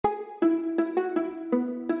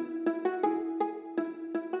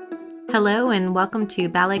Hello, and welcome to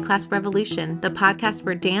Ballet Class Revolution, the podcast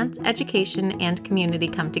where dance, education, and community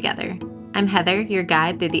come together. I'm Heather, your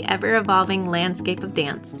guide through the ever-evolving landscape of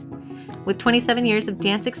dance. With 27 years of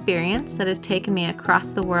dance experience that has taken me across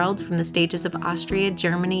the world from the stages of Austria,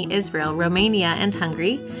 Germany, Israel, Romania, and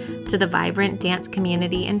Hungary to the vibrant dance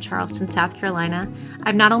community in Charleston, South Carolina,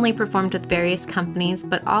 I've not only performed with various companies,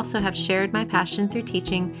 but also have shared my passion through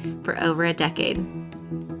teaching for over a decade.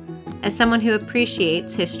 As someone who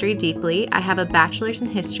appreciates history deeply, I have a bachelor's in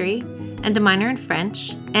history and a minor in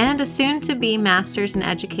French, and a soon-to-be master's in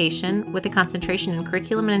education with a concentration in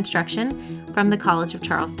curriculum and instruction from the College of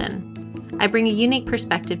Charleston. I bring a unique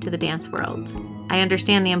perspective to the dance world. I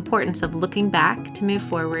understand the importance of looking back to move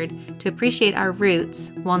forward, to appreciate our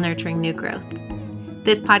roots while nurturing new growth.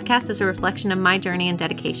 This podcast is a reflection of my journey and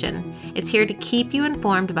dedication. It's here to keep you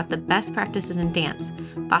informed about the best practices in dance,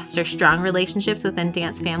 foster strong relationships within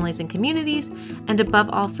dance families and communities, and above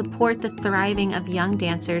all, support the thriving of young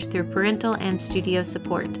dancers through parental and studio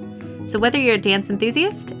support. So whether you're a dance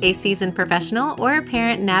enthusiast, a seasoned professional, or a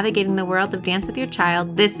parent navigating the world of dance with your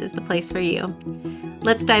child, this is the place for you.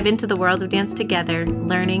 Let's dive into the world of dance together,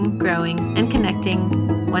 learning, growing, and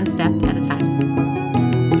connecting one step at a time.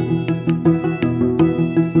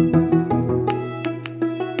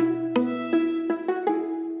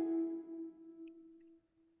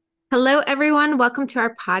 Hello, everyone. Welcome to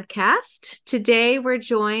our podcast. Today, we're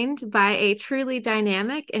joined by a truly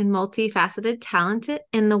dynamic and multifaceted talent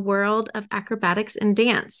in the world of acrobatics and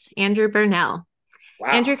dance, Andrew Burnell. Wow.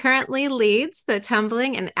 Andrew currently leads the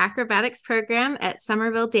tumbling and acrobatics program at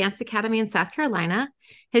Somerville Dance Academy in South Carolina.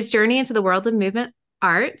 His journey into the world of movement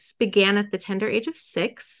arts began at the tender age of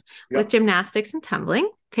 6 with gymnastics and tumbling,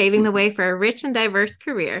 paving the way for a rich and diverse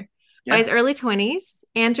career. By his early 20s,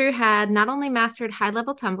 Andrew had not only mastered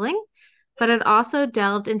high-level tumbling, but had also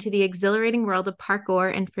delved into the exhilarating world of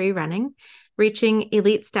parkour and free running, reaching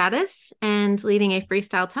elite status and leading a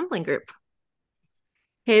freestyle tumbling group.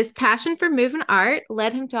 His passion for movement art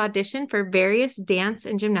led him to audition for various dance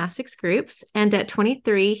and gymnastics groups, and at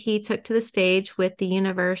 23, he took to the stage with the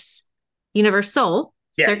Universal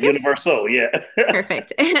Circus? Universal,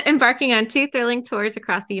 Perfect. Embarking on 2 thrilling tours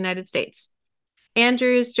across the United States.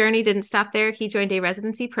 Andrew's journey didn't stop there. He joined a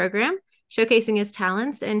residency program, showcasing his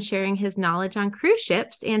talents and sharing his knowledge on cruise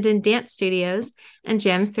ships and in dance studios and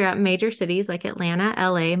gyms throughout major cities like Atlanta,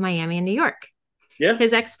 LA, Miami, and New York.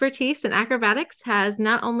 His expertise in acrobatics has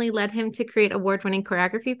not only led him to create award-winning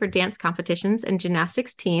choreography for dance competitions and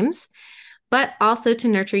gymnastics teams, but also to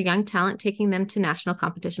nurture young talent, taking them to national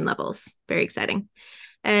competition levels. Very exciting.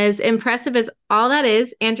 As impressive as all that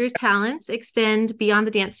is, Andrew's talents extend beyond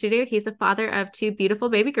the dance studio. He's a father of 2 beautiful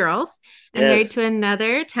baby girls and married to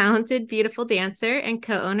another talented, beautiful dancer and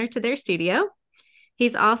co-owner to their studio.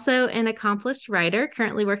 He's also an accomplished writer,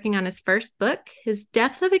 currently working on his first book. His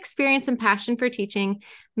depth of experience and passion for teaching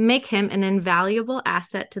make him an invaluable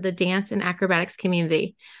asset to the dance and acrobatics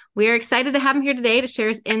community. We are excited to have him here today to share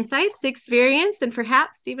his insights, experience, and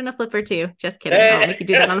perhaps even a flip or two. Just kidding. I won't make you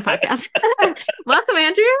do that on the podcast. Welcome,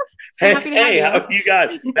 Andrew. So happy to have you. How are you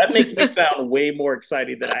guys? That makes me sound way more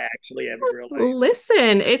excited than I actually am in real life.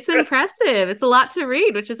 Listen, it's impressive. It's a lot to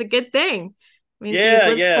read, which is a good thing. I mean,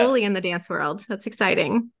 you've lived fully in the dance world. That's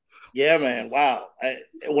exciting. Yeah, man. Wow.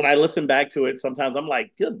 When I listen back to it, sometimes I'm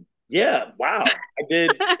like, good. Yeah, wow. I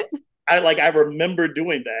did. I remember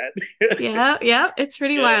doing that. Yeah. It's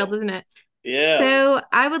pretty wild, isn't it? Yeah. So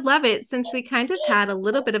I would love it, since we kind of had a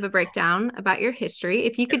little bit of a breakdown about your history,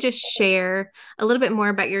 if you could just share a little bit more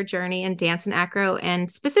about your journey in dance and acro,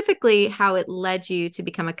 and specifically how it led you to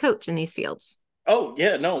become a coach in these fields. Oh,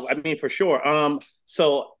 yeah, no, I mean, for sure.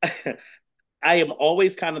 So I am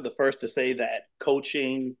always kind of the first to say that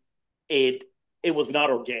coaching, it was not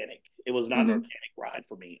organic. It was not an organic ride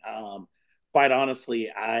for me. Quite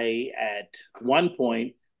honestly, I, at one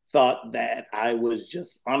point, thought that I was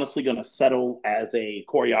just honestly going to settle as a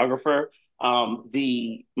choreographer.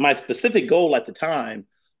 My specific goal at the time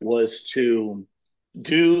was to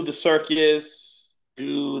do the circus,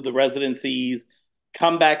 do the residencies,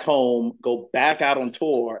 come back home, go back out on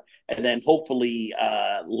tour, and then hopefully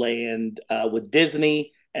land with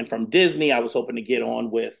Disney. And from Disney, I was hoping to get on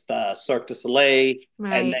with Cirque du Soleil.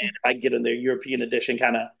 Right. And then if I get in their European edition,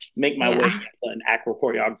 kind of make my way as an acro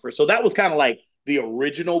choreographer. So that was kind of like the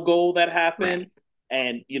original goal that happened.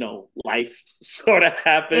 Right. And, life sort of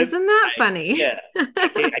happened. Isn't that funny?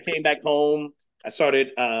 I came back home. I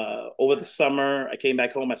started over the summer. I came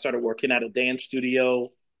back home. I started working at a dance studio.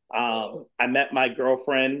 I met my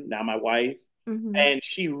girlfriend, now my wife, and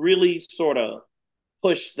she really sort of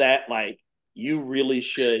pushed that, like, you really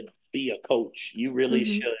should be a coach. You really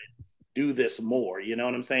should do this more. You know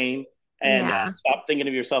what I'm saying? and Yeah. stop thinking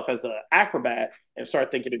of yourself as an acrobat and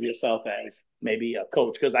start thinking of yourself as maybe a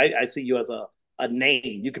coach. Because I see you as a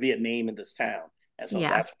name. You could be a name in this town. And so Yeah.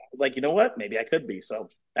 that's I was like, you know what? Maybe I could be. So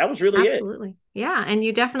that was really it. Absolutely. Yeah. And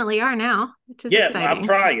you definitely are now, which is Yeah, I'm exciting.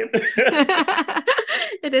 trying.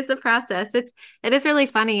 It is a process. It is really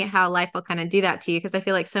funny how life will kind of do that to you because I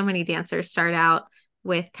feel like so many dancers start out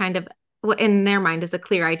with kind of what in their mind is a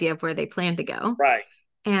clear idea of where they plan to go. Right.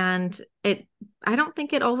 And it I don't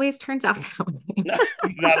think it always turns out that way. No,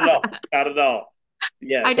 not at all. Not at all.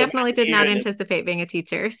 Yeah. I So definitely did not anticipate being a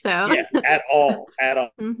teacher. So yeah, at all. At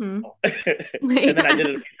all. hmm And then I yeah. did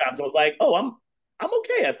it a few times. I was like, oh, I'm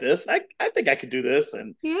okay at this. I think I could do this.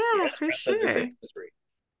 And Yeah, yeah, for the rest is sure. history.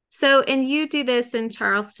 So, and you do this in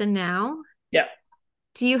Charleston now. Yeah.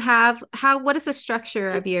 Do you have what is the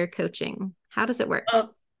structure of your coaching? How does it work? Uh,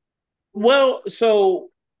 well, so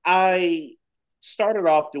I started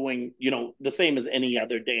off doing, the same as any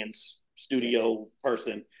other dance studio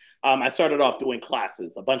person. I started off doing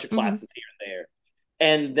classes, a bunch of Hmm. classes here and there.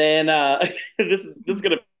 And then this is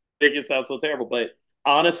gonna make it sound so terrible, but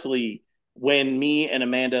honestly, when me and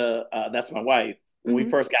Amanda, that's my wife, when we Hmm.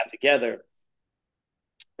 first got together,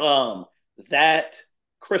 um, that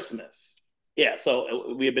Christmas, yeah,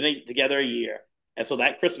 so we had been together a year, and so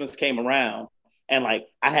that Christmas came around, and like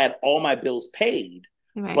I had all my bills paid,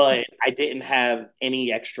 Right. but I didn't have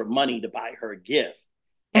any extra money to buy her a gift.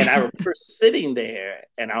 And I remember sitting there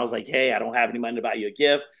and I was like, hey, I don't have any money to buy you a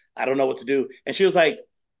gift. I don't know what to do. And she was like,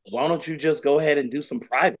 why don't you just go ahead and do some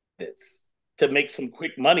privates to make some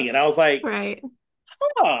quick money? And I was like, Right.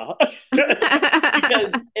 huh.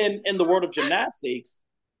 Because in the world of gymnastics,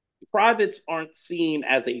 privates aren't seen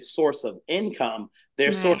as a source of income.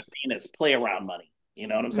 They're sort Right. of seen as play around money. You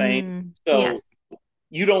know what I'm saying? Mm, So yes.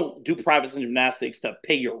 you don't do privates in gymnastics to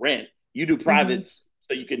pay your rent. You do Hmm. privates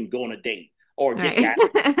so you can go on a date or get Right. gas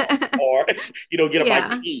or get a bite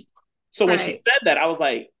to Yeah. eat. So when she Right. said that, I was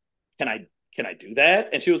like, can I do that?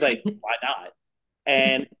 And she was like, why not?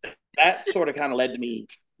 And that sort of kind of led to me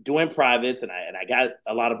doing privates, and I got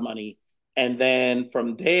a lot of money. And then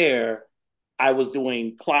from there, I was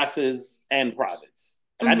doing classes and privates,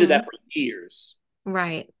 and I did that Hmm. for years.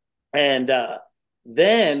 Right. And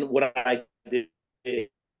then what I did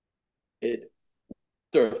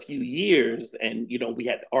after a few years, and we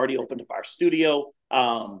had already opened up our studio.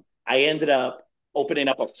 I ended up opening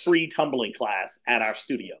up a free tumbling class at our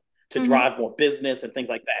studio to Hmm. drive more business and things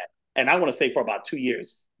like that. And I want to say for about 2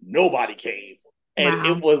 years, nobody came. And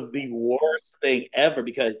it Wow. was the worst thing ever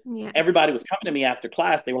because Yeah. everybody was coming to me after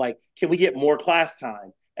class. They were like, can we get more class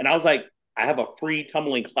time? And I was like, I have a free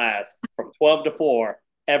tumbling class from 12 to 4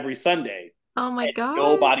 every Sunday. Oh my And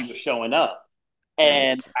nobody was gosh. showing up.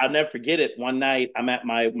 And Right. I'll never forget it. One night, I'm at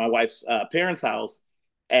my wife's parents' house,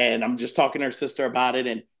 and I'm just talking to her sister about it,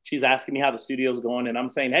 and she's asking me how the studio's going, and I'm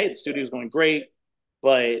saying, "Hey, the studio's going great,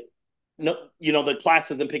 but no, the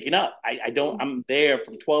class isn't picking up. I don't. I'm there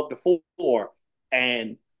from 12 to 4,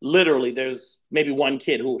 and literally, there's maybe one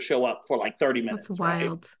kid who will show up for like 30 That's minutes, right?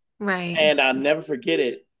 wild. Right. And I'll never forget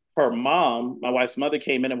it. Her mom, my wife's mother,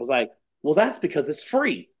 came in and was like, "Well, that's because it's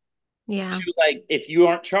free." Yeah. She was like, if you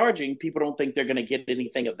aren't charging, people don't think they're going to get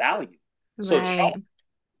anything of value. So charge. Right.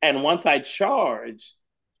 And once I charged,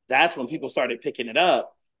 that's when people started picking it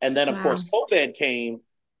up. And then, of course, Wow. COVID came.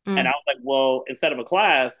 And I Mm. was like, well, instead of a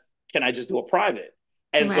class, can I just do a private?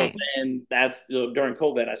 And so Right. then that's during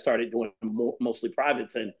COVID, I started doing mostly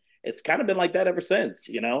privates. And it's kind of been like that ever since.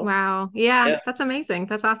 Wow. Yeah, Yeah. that's amazing.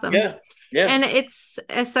 That's awesome. Yeah. Yeah. And it's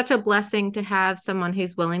such a blessing to have someone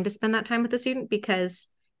who's willing to spend that time with the student because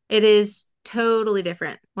it is totally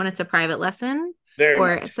different when it's a private lesson Very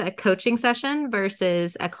or much. it's a coaching session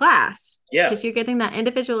versus a class Yeah. because you're getting that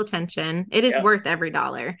individual attention. It is Yeah. worth every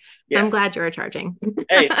dollar. So Yeah. I'm glad you're charging.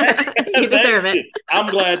 Hey, You thank deserve it. you.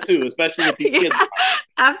 I'm glad too, especially with these Yeah, kids.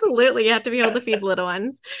 absolutely. You have to be able to feed little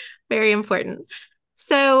ones. Very important.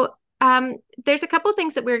 So, there's a couple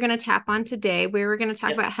things that we're going to tap on today. We were going to talk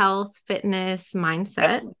Yeah, about health, fitness, mindset.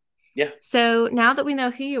 definitely. Yeah. So now that we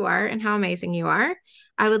know who you are and how amazing you are,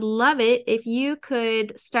 I would love it if you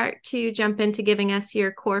could start to jump into giving us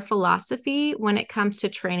your core philosophy when it comes to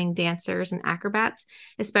training dancers and acrobats,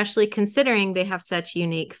 especially considering they have such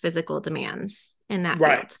unique physical demands in that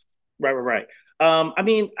Right. field. Right. Right. Right. I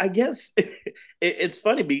mean, I guess it's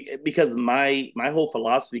funny because my whole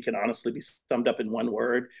philosophy can honestly be summed up in one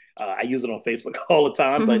word. I use it on Facebook all the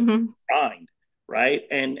time, but Mm-hmm. grind, right?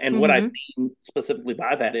 And what I Mm-hmm. mean specifically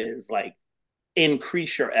by that is like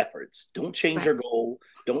increase your efforts. Don't change Right. your goal.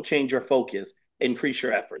 Don't change your focus. Increase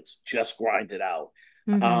your efforts. Just grind it out.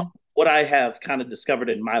 Um, Mm-hmm. what I have kind of discovered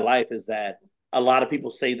in my life is that a lot of people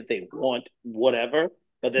say that they want whatever,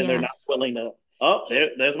 but then they're not Yes. willing to. Oh,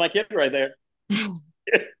 there's my kid right there.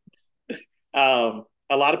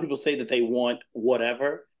 A lot of people say that they want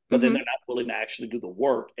whatever, but then they're Hmm. not willing to actually do the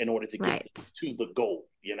work in order to get Right. to the goal,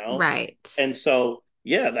 you know? Right. And so,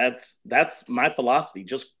 yeah, that's my philosophy.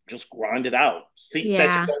 Just grind it out. Set your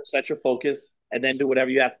Yeah. goal, set your focus, and then do whatever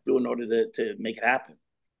you have to do in order to make it happen.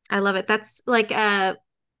 I love it. That's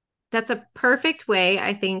a perfect way,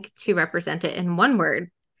 I think, to represent it in one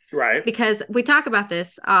word, Right. because we talk about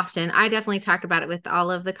this often. I definitely talk about it with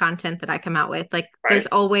all of the content that I come out with. Like, there's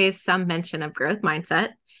Right. always some mention of growth mindset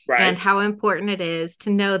and Right. how important it is to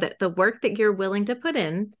know that the work that you're willing to put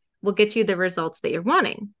in will get you the results that you're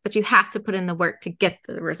wanting, but you have to put in the work to get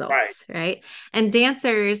the Right. results, right? And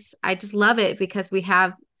dancers, I just love it because we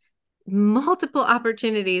have multiple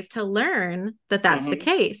opportunities to learn that that's the Mm-hmm.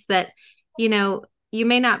 case, that, you know, you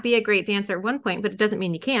may not be a great dancer at one point, but it doesn't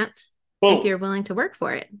mean you can't if Boom. you're willing to work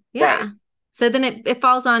for it. Right. Yeah. So then it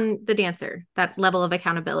falls on the dancer, that level of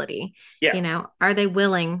accountability. Yeah. You know, are they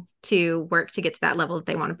willing to work to get to that level that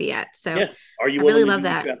they want to be at? So Yeah. Are you I really willing to love do what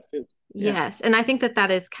that. you have to do? Yeah. Yes. And I think that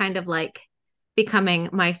that is kind of like becoming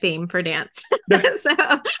my theme for dance. So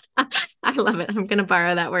I love it. I'm going to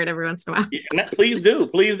borrow that word every once in a while. Yeah, please do.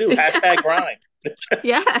 Please do. Hashtag grind.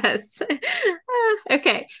 Yes.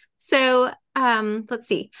 Okay. So let's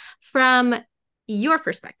see. From your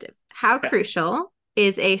perspective, how crucial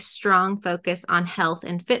is a strong focus on health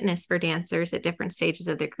and fitness for dancers at different stages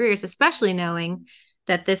of their careers, especially knowing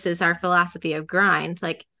that this is our philosophy of grind?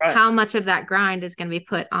 Like, Right. how much of that grind is going to be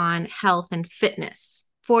put on health and fitness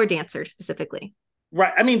for dancers specifically?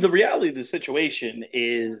 Right. I mean, the reality of the situation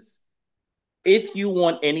is if you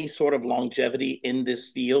want any sort of longevity in this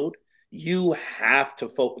field, you have to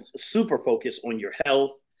focus, super focus on your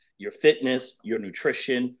health, your fitness, your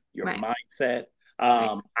nutrition, your Right. mindset.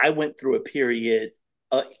 Right. I went through a period,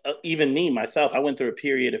 even me myself, I went through a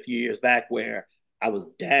period a few years back where I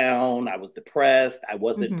was down, I was depressed, I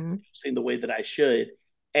wasn't Mm-hmm. producing the way that I should.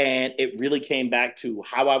 And it really came back to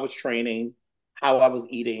how I was training, how I was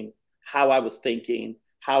eating, how I was thinking,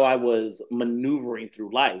 how I was maneuvering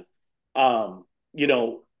through life. Um,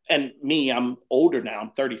 and me, I'm older now,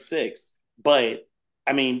 I'm 36, but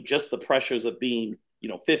I mean, just the pressures of being,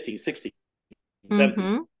 15, 16,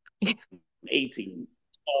 17, Mm-hmm. 18,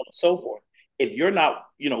 so on and so forth. If you're not,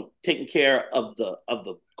 taking care of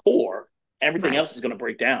the core, everything Right. else is going to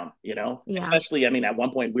break down, Yeah. especially, I mean, at one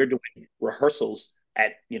point we're doing rehearsals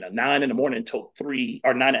at, 9 in the morning till 3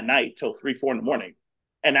 or 9 at night till 3, 4 in the morning.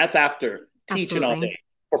 And that's after teaching all Absolutely. day,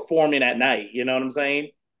 performing at night, you know what I'm saying?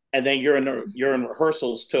 And then you're in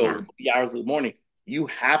rehearsals till Yeah. 3 hours of the morning. You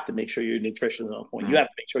have to make sure your nutrition is on point. You Right. have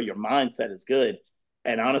to make sure your mindset is good.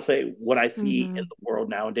 And honestly, what I see in Mm-hmm. the world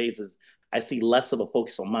nowadays is I see less of a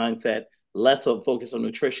focus on mindset, less of a focus on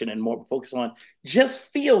nutrition, and more of a focus on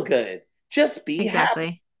just feel good, just be happy.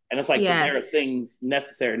 Exactly. And it's like, but there are Yes. things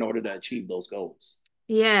necessary in order to achieve those goals.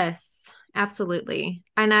 Yes, absolutely.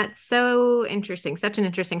 And that's so interesting, such an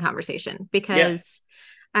interesting conversation Yeah. because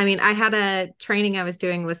I mean, I had a training I was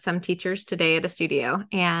doing with some teachers today at a studio,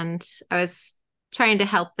 and I was trying to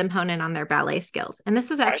help them hone in on their ballet skills. And this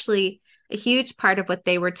was Right. actually a huge part of what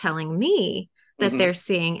they were telling me that Mm-hmm. they're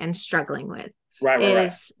seeing and struggling with Right. Right. Right.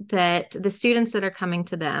 is that the students that are coming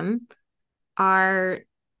to them are,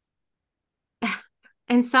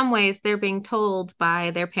 in some ways, they're being told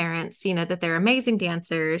by their parents, that they're amazing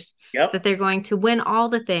dancers, Yep. that they're going to win all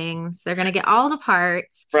the things, they're going to get all the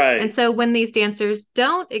parts. And Right. so when these dancers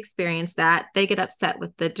don't experience that, they get upset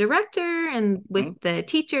with the director and with Mm-hmm. the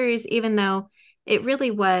teachers, even though it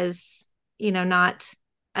really was, not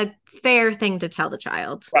a fair thing to tell the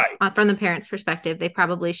child. Right. From the parents' perspective, they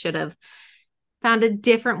probably should have found a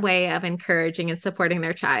different way of encouraging and supporting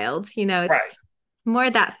their child. Right. It's more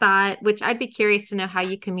that thought, which I'd be curious to know how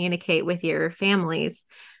you communicate with your families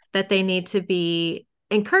that they need to be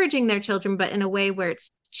encouraging their children, but in a way where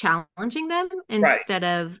it's challenging them Right. instead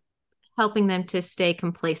of helping them to stay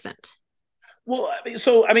complacent. Well,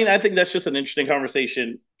 I think that's just an interesting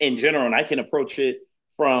conversation in general, and I can approach it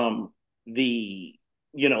from the,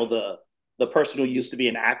 the person who used to be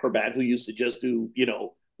an acrobat, who used to just do,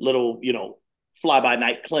 little, fly by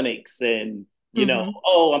night clinics, and Mm-hmm.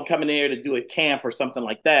 oh, I'm coming here to do a camp or something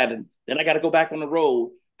like that, and then I got to go back on the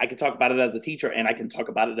road. I can talk about it as a teacher, and I can talk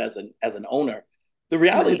about it as an owner. The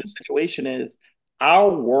reality of Right. the situation is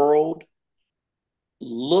our world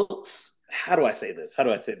looks. How do I say this? How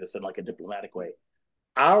do I say this in like a diplomatic way?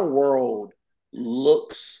 Our world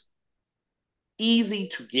looks easy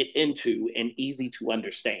to get into and easy to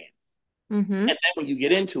understand. Mm-hmm. And then when you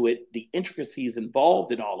get into it, the intricacies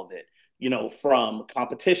involved in all of it, from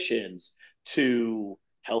competitions to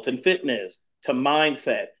health and fitness to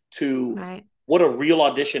mindset, to Right. what a real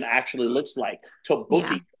audition actually looks like, to Yeah.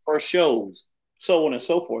 booking first shows, so on and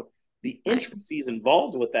so forth. The Right. intricacies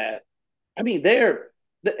involved with that, I mean,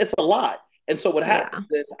 it's a lot. And so what Yeah.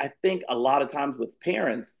 happens is, I think a lot of times with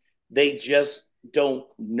parents, they just don't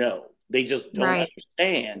know. They just don't Right.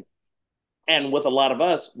 understand. And with a lot of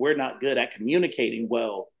us, we're not good at communicating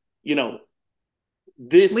well. You know,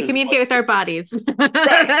 this We is what communicate with our bodies.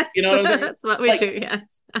 right. You know what I'm saying? That's what we Like, do.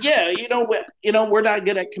 Yes. yeah, we're not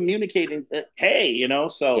good at communicating. Hey,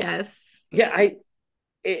 so Yes. yeah, Yes.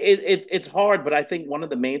 it's hard, but I think one of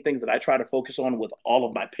the main things that I try to focus on with all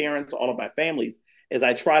of my parents, all of my families, is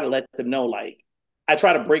I try to let them know, like, I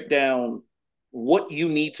try to break down what you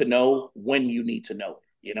need to know when you need to know it.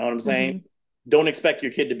 You know what I'm saying? Hmm. Don't expect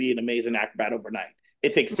your kid to be an amazing acrobat overnight.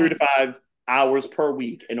 It takes three to Right. 5 hours per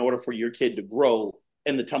week in order for your kid to grow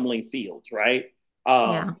in the tumbling fields, right?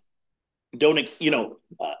 Yeah. Um, don't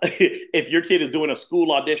if your kid is doing a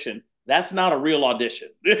school audition, that's not a real audition.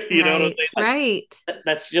 You know what I'm Right. saying? Like, Right.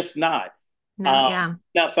 that's just not. No. Um, Yeah.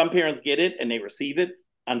 Now, some parents get it and they receive it.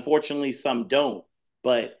 Unfortunately, some don't.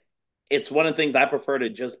 But it's one of the things I prefer to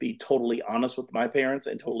just be totally honest with my parents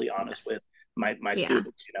and totally honest with Yes. my Yeah.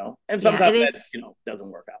 students. And Yeah. sometimes It that is. doesn't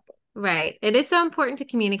work out. But Right. It is so important to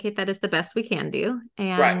communicate that is the best we can do.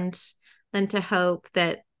 right, And then to hope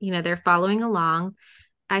that, they're following along.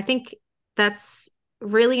 I think that's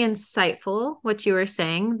really insightful what you were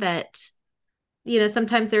saying that,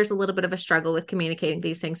 sometimes there's a little bit of a struggle with communicating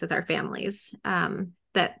these things with our families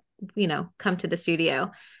that, come to the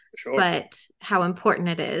studio, for sure. but how important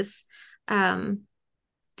it is. Um,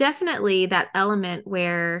 Definitely that element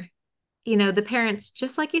where, the parents,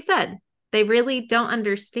 just like you said, they really don't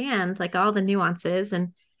understand like all the nuances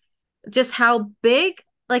and just how big,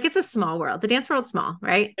 like it's a small world. The dance world's small,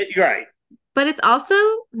 right? You're right. But it's also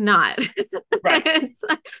not. Right. it's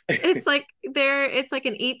it's like it's like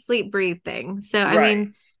an eat, sleep, breathe thing. So I Right.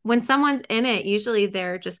 mean, when someone's in it, usually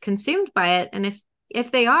they're just consumed by it. And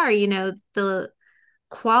if they are, the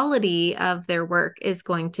quality of their work is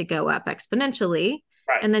going to go up exponentially.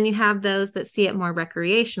 Right. And then you have those that see it more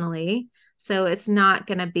recreationally. So it's not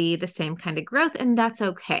going to be the same kind of growth. And that's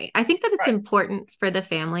okay. I think that it's Right. important for the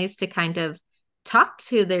families to kind of talk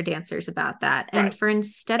to their dancers about that. And Right. for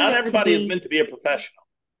instead of Not it to everybody is be, meant to be a professional.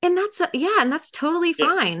 and yeah, and that's totally Yeah.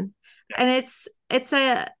 fine. Yeah. And it's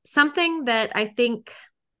a something that I think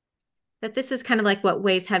that this is kind of like what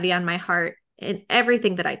weighs heavy on my heart in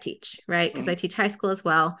everything that I teach, right? Because Mhm. I teach high school as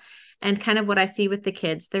well. And kind of what I see with the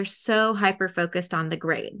kids, they're so hyper focused on the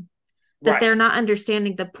grade that Right. they're not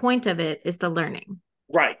understanding the point of it is the learning.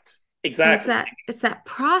 Right. And Exactly. it's that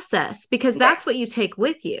process because Right. that's what you take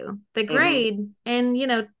with you. The Hmm. grade,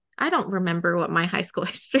 and I don't remember what my high school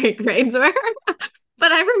history grades were,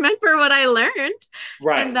 but I remember what I learned. And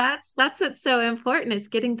Right. that's what's so important. It's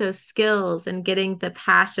getting those skills and getting the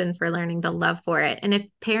passion for learning, the love for it. And if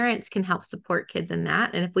parents can help support kids in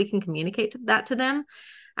that, and if we can communicate that to them,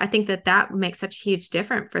 I think that makes such a huge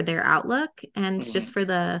difference for their outlook and just Hmm. for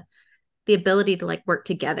the ability to like work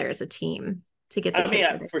together as a team to get the I mean, kids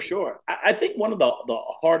where they for sure. I think one of the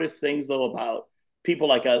hardest things, though, about people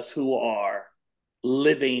like us who are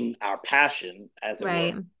living our passion, as it were,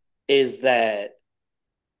 right. is that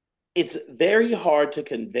it's very hard to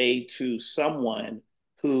convey to someone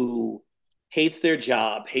who hates their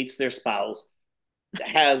job, hates their spouse,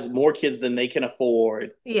 has more kids than they can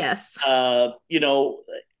afford, Yes. uh, you know,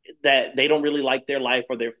 that they don't really like their life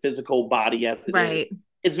or their physical body as it is. Right.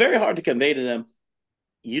 It's very hard to convey to them,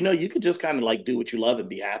 you could just kind of like do what you love and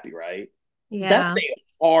be happy, right? That's Yeah.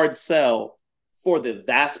 a hard sell for the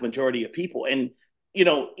vast majority of people. And,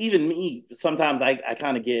 even me, sometimes I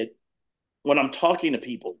kind of get when I'm talking to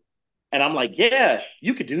people and I'm like, yeah,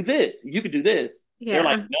 you could do this. You could do this. They're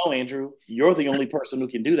like, Yeah. no, Andrew, you're the only person who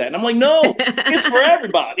can do that. And I'm like, no, it's for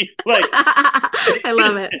everybody. Like, I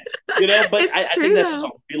love it. but It's I think true that's just a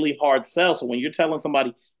though. really hard sell. So when you're telling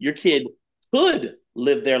somebody your kid could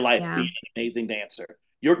live their life Yeah. being an amazing dancer,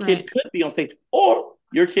 your kid Right. could be on stage, or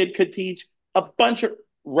your kid could teach a bunch of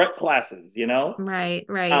rep classes, Right.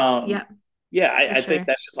 Right. Um, Yep. yeah, For I think sure.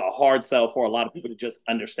 that's just a hard sell for a lot of people to just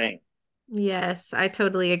understand. Yes, I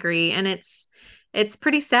totally agree. And it's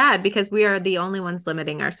pretty sad because we are the only ones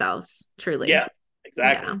limiting ourselves, truly. Yeah,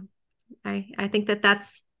 exactly. Yeah. I think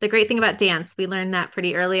that's the great thing about dance. We learned that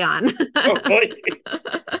pretty early on.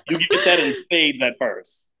 You get that in spades at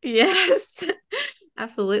first. Yes,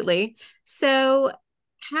 absolutely. So,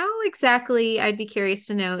 how exactly, I'd be curious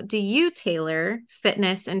to know, do you tailor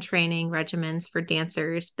fitness and training regimens for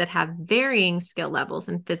dancers that have varying skill levels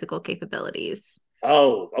and physical capabilities?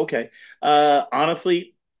 Oh, okay.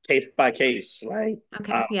 Honestly, case by case, right?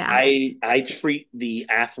 Okay. Yeah. I treat the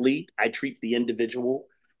athlete, I treat the individual,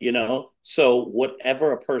 you know. So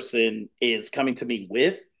whatever a person is coming to me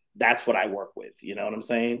with, that's what I work with. You know what I'm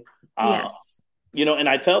saying? Uh, Yes. you know, and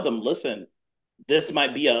I tell them, listen, this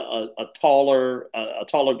might be a taller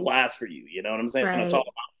glass for you. You know what I'm saying? A taller Right.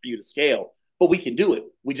 amount for you to scale, but we can do it.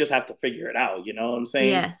 We just have to figure it out. You know what I'm saying?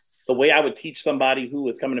 The Yes. way I would teach somebody who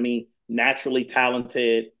is coming to me naturally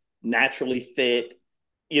talented, naturally fit,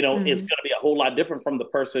 you know, is going Hmm. to be a whole lot different from the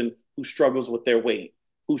person who struggles with their weight,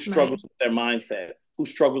 who Right. struggles with their mindset, who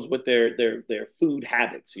struggles with their food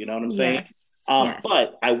habits. You know what I'm saying? Yes. Yes.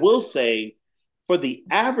 But I will say, for the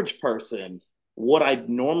average person, what I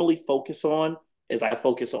normally focus on is I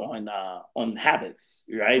focus on habits,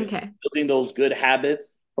 right? Okay. Building those good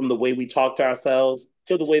habits from the way we talk to ourselves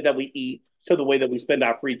to the way that we eat to the way that we spend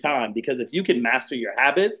our free time. Because if you can master your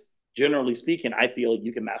habits, generally speaking, I feel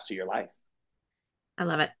you can master your life. I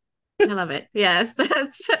love it. I love it. Yes.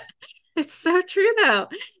 That's it's so true though.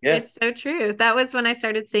 Yeah. It's so true. That was when I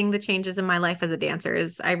started seeing the changes in my life as a dancer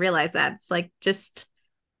is I realized that it's like just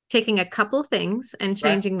taking a couple things and Right.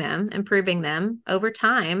 changing them, improving them over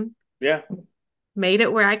time, Yeah. made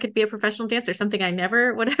it where I could be a professional dancer, something I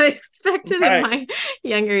never would have expected in Right. my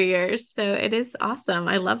younger years. So it is awesome.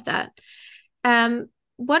 I love that. Um,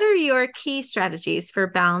 what are your key strategies for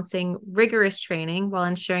balancing rigorous training while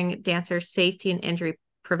ensuring dancers' safety and injury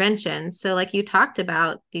prevention? So, like you talked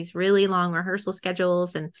about these really long rehearsal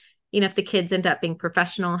schedules, and if the kids end up being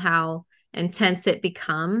professional, how intense it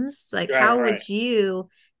becomes. Like, Right. how Right. would you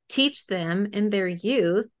teach them in their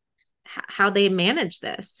youth how they manage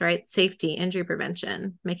this, right? Safety, injury prevention,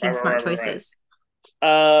 Right. making smart Right. Right. Right. choices.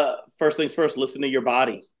 First things first, listen to your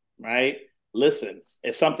body, right? Listen.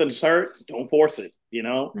 If something's hurt, don't force it, you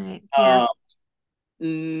know? Right. Yeah.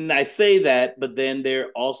 Um, I say that, but then there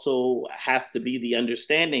also has to be the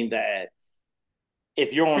understanding that That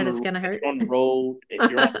it's going to if hurt. you're on the road, if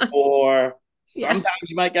you're on tour, Yeah. sometimes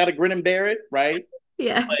you might got to grin and bear it, right? But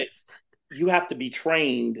Yes. you have to be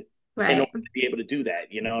trained in order Right. to be able to do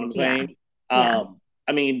that. You know what I'm Yeah. saying? Yeah.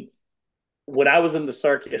 I mean, when I was in the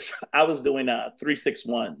circus, I was doing 3 6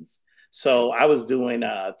 1s. So I was doing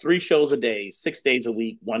 3 shows a day, 6 days a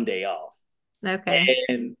week, 1 day off. Okay.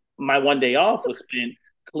 And my 1 day off was spent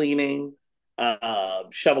cleaning,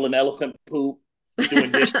 shoveling elephant poop,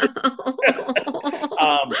 doing dishes.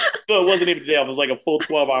 So it wasn't even a day off. It was like a full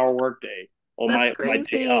 12-hour workday on That's my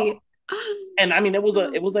day off. crazy. And I mean, it was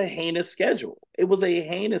a heinous schedule. It was a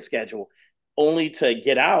heinous schedule, only to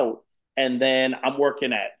get out. And then I'm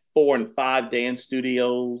working at 4 and 5 dance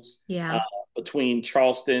studios Yeah. between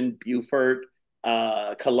Charleston, Beaufort,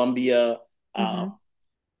 Columbia. Uh, Hmm.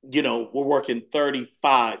 you know, we're working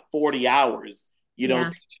 35, 40 hours, you know, Yeah.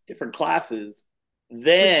 teaching different classes. Which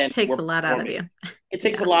Then takes we're a lot out of performing. you. It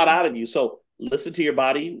takes a Yeah. lot out of you. So listen to your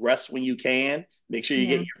body, rest when you can, make sure you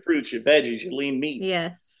get Yeah. your fruits, your veggies, your lean meats,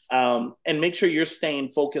 Yes. and make sure you're staying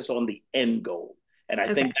focused on the end goal. And I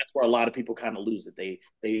Okay. think that's where a lot of people kind of lose it. They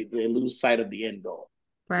lose sight of the end goal.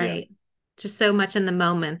 Yeah, Right. Just so much in the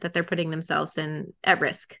moment that they're putting themselves in at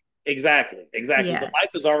risk. exactly, exactly. The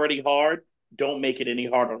life is Yes. already hard. Don't make it any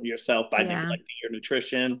harder on yourself by Yeah. neglecting your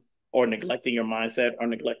nutrition or neglecting your mindset or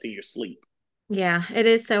neglecting your sleep. Yeah. It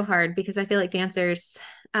is so hard because I feel like dancers,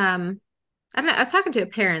 I don't know. I was talking to a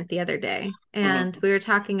parent the other day and Mm-hmm. we were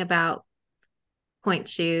talking about point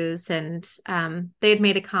shoes and they had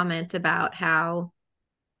made a comment about how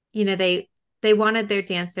they wanted their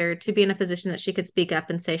dancer to be in a position that she could speak up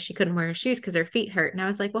and say she couldn't wear her shoes because her feet hurt. And I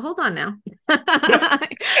was like, well, hold on now.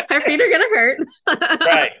 Her feet are gonna hurt.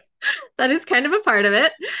 Right. That is kind of a part of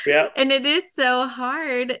it. Yeah. And it is so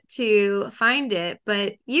hard to find it.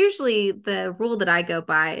 But usually the rule that I go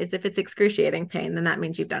by is if it's excruciating pain, then that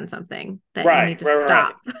means you've done something that you Right. need to Right. Right.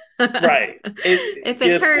 stop. Right. If it It's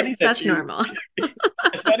funny hurts, that that's you normal.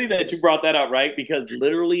 it's funny that you brought that up, right? Because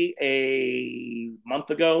literally a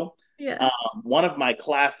month ago, Yes. one of my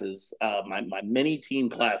classes, my mini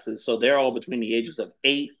team classes, so they're all between the ages of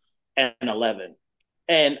 8 and 11,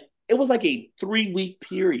 and it was like a 3 week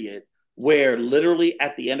period where literally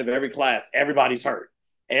at the end of every class, everybody's hurt.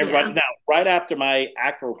 Everybody Yeah. now, right after my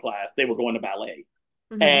acro class, they were going to ballet,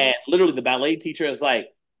 Hmm. and literally the ballet teacher is like,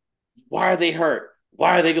 "Why are they hurt?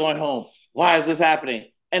 Why are they going home? Why is this happening?"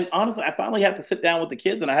 And honestly, I finally had to sit down with the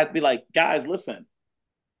kids and I had to be like, guys, listen,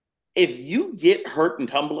 if you get hurt and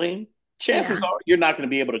tumbling, chances Yeah. are you're not going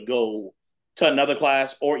to be able to go to another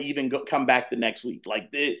class or even come back the next week. Like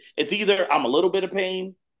it's either I'm a little bit of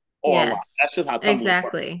pain or a lot. That's just Yes. how tumbling works.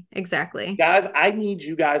 Exactly. Exactly. Guys, I need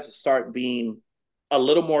you guys to start being a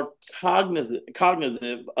little more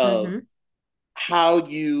cognitive of Hmm. how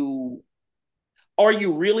you are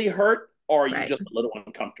you really hurt or are you Right. just a little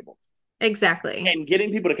uncomfortable? Exactly. And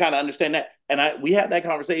getting people to kind of understand that. And we had that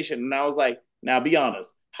conversation, and I was like, now be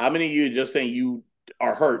honest, how many of you are just saying you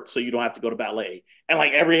are hurt so you don't have to go to ballet? And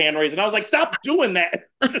like every hand raised, and I was like, stop doing that.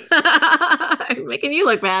 Making you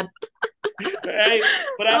look bad. Right?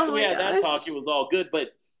 But Oh after we my had that talk, it gosh. was all good.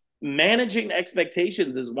 But managing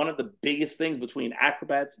expectations is one of the biggest things between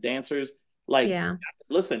acrobats, dancers. Like, Yeah.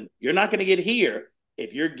 listen, you're not going to get here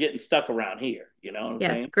if you're getting stuck around here. You know what I'm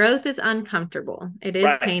Yes, saying? growth is uncomfortable. It is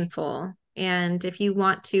Right. painful. And if you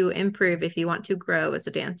want to improve, if you want to grow as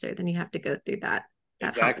a dancer, then you have to go through that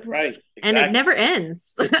hump. Exactly right. And it Exactly. never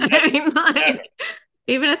ends. Never. I mean, Never. like,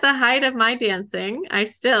 even at the height of my dancing, I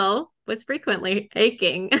still was frequently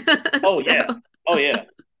aching. Oh So, yeah. Oh yeah.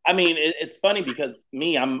 I mean, it's funny because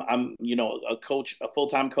me, I'm a coach, a full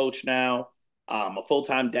time coach now, a full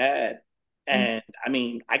time dad, mm, and I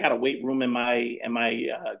mean, I got a weight room in my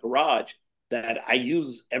garage that I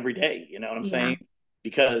use every day. You know what I'm yeah. saying?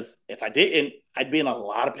 Because if I didn't, I'd be in a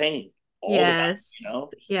lot of pain all the time. You Yes. know?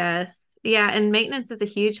 Yes. Yeah. And maintenance is a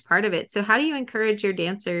huge part of it. So, how do you encourage your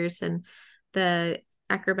dancers and the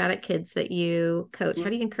acrobatic kids that you coach? How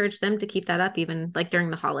do you encourage them to keep that up, even like during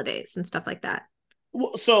the holidays and stuff like that?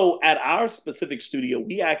 Well, so at our specific studio,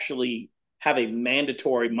 we actually have a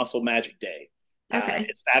mandatory muscle magic day. Okay.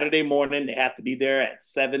 It's Saturday morning. They have to be there at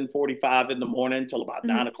 7:45 in the morning till about Hmm.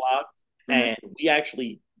 9 o'clock. Hmm. And we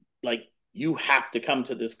actually like you have to come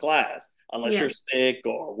to this class unless you're Yes. sick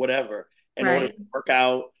or whatever in order Right. to work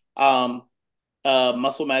out.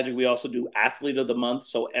 Muscle Magic, we also do Athlete of the Month.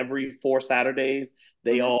 So every 4 Saturdays,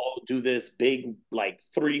 they Hmm. all do this big, like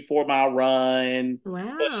 3, 4 mile run,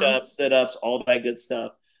 push Wow. ups, sit ups, all that good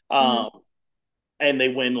stuff. Hmm. Um, and they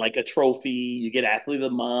win like a trophy. You get Athlete of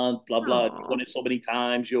the Month, blah, blah. If you win Oh, it so many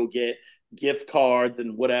times, you'll get gift cards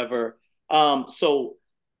and whatever. So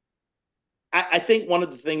I think one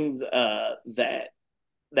of the things that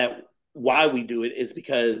why we do it is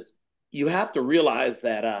because you have to realize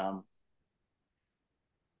that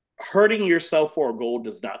hurting yourself for a goal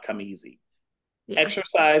does not come easy. yeah.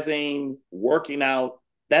 Exercising, working out,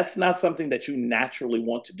 that's not something that you naturally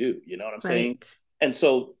want to do. You know what I'm saying? Right. And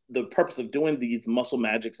so the purpose of doing these muscle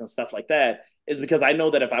magics and stuff like that is because I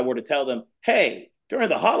know that if I were to tell them, hey, during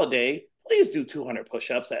the holiday, please do 200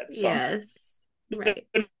 push-ups at some, Yes. they're Right.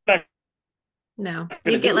 not No, going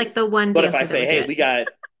you to get do it. like the one But if I dancer that say, would do hey, it. we got,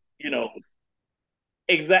 you know,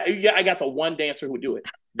 exactly, yeah, I got the one dancer who would do it.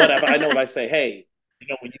 But if I know if I say, hey,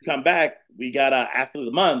 when you come back, we got Athlete of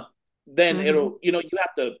the Month, then Hmm. you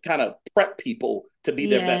have to kind of prep people to be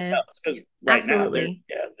their best selves Yes. because right now Absolutely.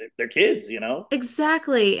 they're kids.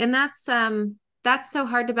 Exactly. And that's so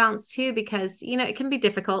hard to balance too because it can be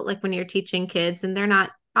difficult like when you're teaching kids and they're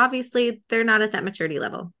not at that maturity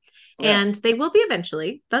level. Yeah, And they will be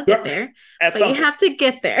eventually. They'll get there, at but some you point, have to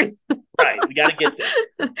get there. right? We got to get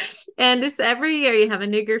there. And it's every year you have a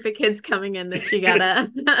new group of kids coming in that you gotta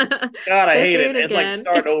God, I go hate through it. it It's like again.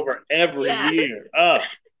 starting over every Yes. year.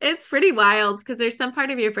 It's pretty wild because there's some part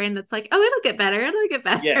of your brain that's like, oh, it'll get better. It'll get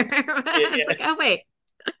better. Yes, It's like, yeah, oh, wait,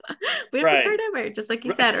 we have to right. start over, just like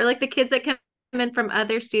you said. Or like the kids that come in from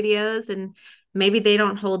other studios and maybe they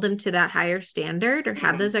don't hold them to that higher standard or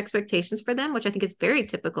have Mhm. those expectations for them, which I think is very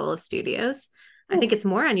typical of studios. I think it's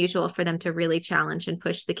more unusual for them to really challenge and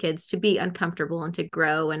push the kids to be uncomfortable and to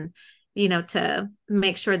grow and, to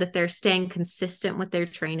make sure that they're staying consistent with their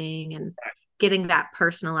training and getting that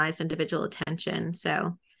personalized individual attention.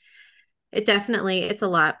 So it's a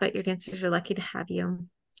lot, but your dancers are lucky to have you.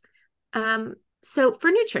 Um, so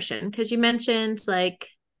for nutrition, because you mentioned like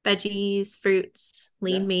veggies, fruits, Yeah.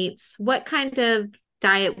 lean meats, what kind of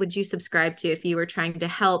diet would you subscribe to if you were trying to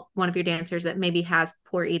help one of your dancers that maybe has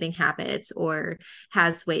poor eating habits or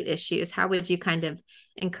has weight issues? How would you kind of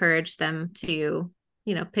encourage them to,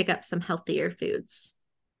 pick up some healthier foods?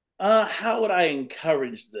 How would I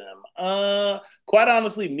encourage them? Quite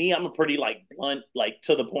honestly, me, I'm a pretty like blunt, like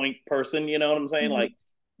to the point person. You know what I'm saying? Mhm. Like,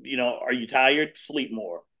 are you tired? Sleep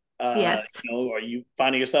more. Yes. Are you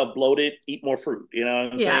finding yourself bloated? Eat more fruit. You know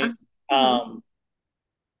what I'm Yeah. saying? Hmm. Um,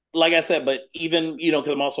 like I said, but even because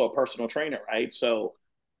I'm also a personal trainer, right? So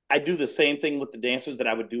I do the same thing with the dancers that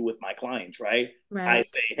I would do with my clients, right? I Right.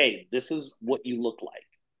 say, hey, this is what you look like.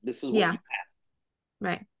 This is what you Yeah.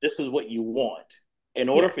 Right. this is what you want. In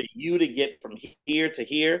order for Yes. you to get from here to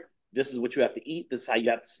here, this is what you have to eat. This is how you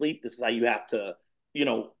have to sleep. This is how you have to,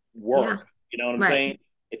 Yeah. work. You know what I'm Right. saying?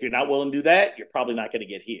 If you're not willing to do that, you're probably not going to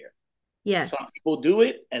get here. Some Yes. people do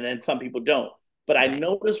it and then some people don't. But I Right.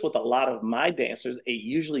 notice with a lot of my dancers, it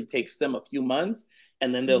usually takes them a few months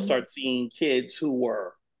and then they'll Mhm. start seeing kids who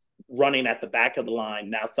were running at the back of the line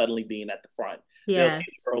now suddenly being at the front. They'll see the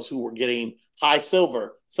Yes. girls who were getting high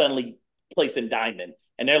silver suddenly placed in diamond.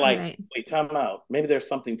 And they're like, Right. wait, time out. Maybe there's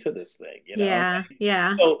something to this thing, you know? Yeah.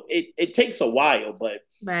 Yeah. So it takes a while, but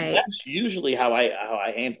Right. that's usually how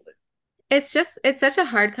I handle it. It's such a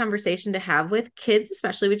hard conversation to have with kids,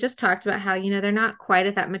 especially. We just talked about how, they're not quite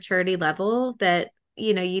at that maturity level that,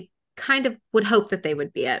 you kind of would hope that they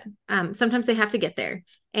would be at. Sometimes they have to get there.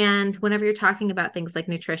 And whenever you're talking about things like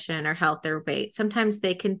nutrition or health or weight, sometimes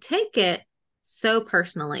they can take it so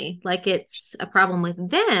personally, like it's a problem with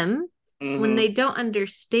them when they Mm-hmm. don't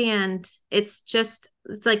understand. It's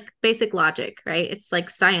like basic logic, right? It's like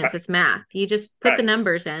science, Right. it's math. You just put the Right.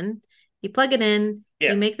 numbers in, you plug it in, you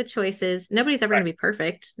Yeah. make the choices. Nobody's ever Right. going to be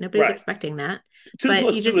perfect. Nobody's Right. expecting that. Two But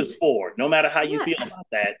plus you two is just, four. No matter how you yeah, feel about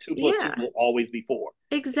that, two plus two yeah, will always be four.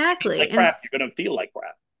 If you eat exactly. like crap, you're gonna feel like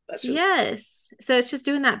crap. That's just Yes. So it's just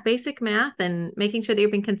doing that basic math and making sure that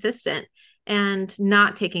you're being consistent and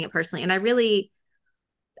not taking it personally. And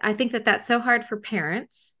I think that that's so hard for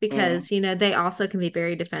parents mm, because, they also can be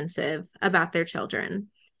very defensive about their children.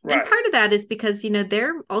 And right. part of that is because,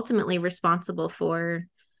 they're ultimately responsible for,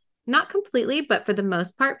 not completely, but for the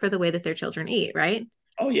most part, for the way that their children eat, right?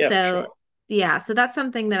 Oh yeah, for sure. So, yeah, so that's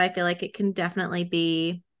something that I feel like it can definitely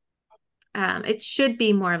be. It should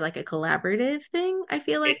be more of like a collaborative thing, I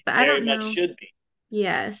feel It like, but I very don't much know. should be.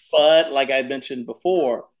 Yes. But like I mentioned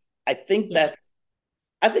before, I think Yeah. that's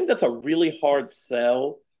I think that's a really hard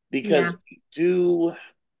sell because Yeah.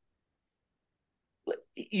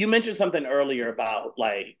 you mentioned something earlier about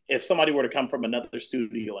like if somebody were to come from another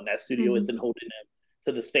studio and that studio Hmm. isn't holding them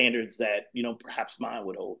to the standards that perhaps mine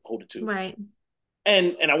would hold it to. Right.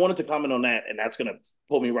 And I wanted to comment on that, and that's going to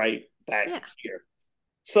pull me right back Yeah. here.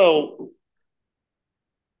 So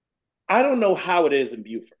I don't know how it is in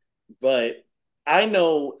Beaufort, but I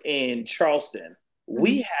know in Charleston Hmm.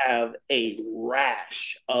 we have a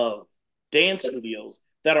rash of dance studios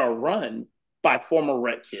that are run by former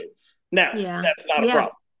rec kids. Now, Yeah. that's not a Yeah.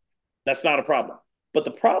 problem. That's not a problem. But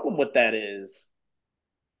the problem with that is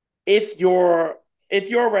if you're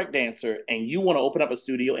a rec dancer and you want to open up a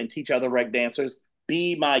studio and teach other rec dancers,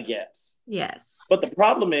 be my guest. But Yes. the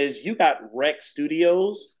problem is you got rec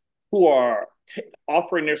studios who are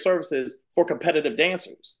offering their services for competitive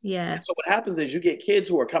dancers. And so what Yes. happens is you get kids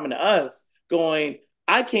who are coming to us going,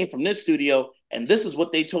 I came from this studio and this is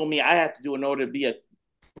what they told me I had to do in order to be a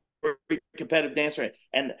competitive dancer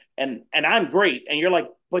and I'm great. And you're like,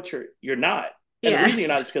 but you're not. And the reason you're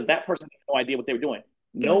not Yes. is because that person had no idea what they were doing.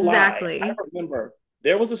 No lie. I Exactly. remember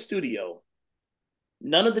there was a studio.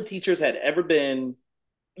 None of the teachers had ever been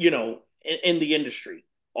in the industry.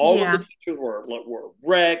 All of the Yeah. teachers were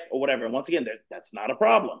rec or whatever. And once again, that's not a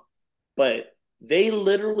problem. But they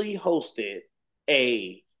literally hosted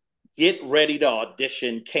a get ready to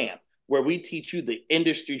audition camp where we teach you the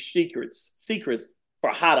industry secrets for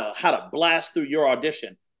how to blast through your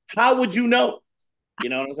audition. How would you know? You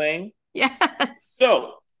know what I'm saying? Yes.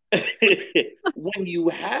 So when you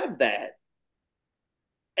have that,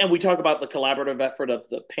 and we talk about the collaborative effort of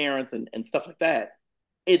the parents and stuff like that,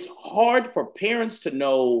 it's hard for parents to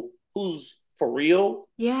know who's for real,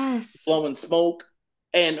 Yes. blowing smoke,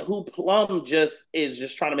 and who plum just is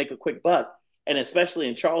just trying to make a quick buck. And especially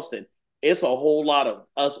in Charleston, it's a whole lot of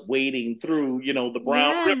us wading through, the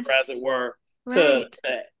brown river, as it Yes. were, to Right.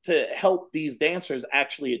 to, to help these dancers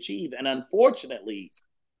actually achieve. And unfortunately,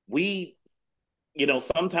 we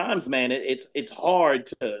sometimes, man, it's hard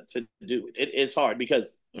to do it. It's hard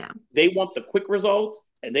because Yeah. they want the quick results,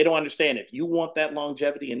 and they don't understand if you want that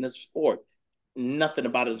longevity in this sport, nothing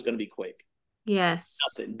about it is going to be quick. Yes.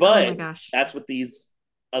 Nothing. Oh my But gosh. that's what these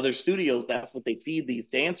other studios, that's what they feed these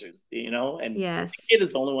dancers, and the Yes. kid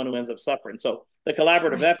is the only one who ends up suffering. So the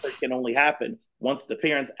collaborative Right. effort can only happen once the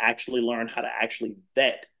parents actually learn how to actually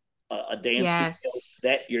vet a dance studio, Yes.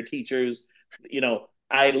 vet your teachers.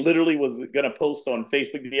 I literally was going to post on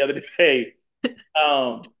Facebook the other day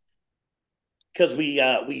um, because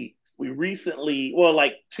we recently, well,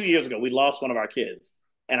 like 2 years ago, we lost one of our kids,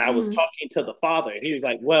 and I was Hmm. talking to the father, and he was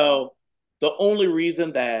like, "Well, the only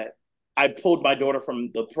reason that I pulled my daughter from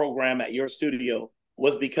the program at your studio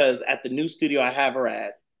was because at the new studio I have her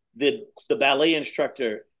at, the ballet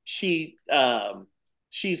instructor she's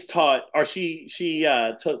taught or she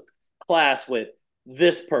took class with."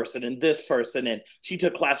 This person and this person, and she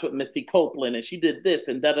took class with Misty Copeland, and she did this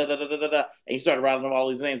and da da da da da da. And he started rattling all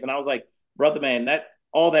these names, and I was like, brother man, that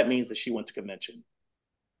all that means is she went to convention.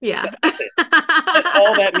 Yeah. That's it. That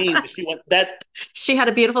all that means is She had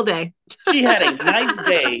a beautiful day. she had a nice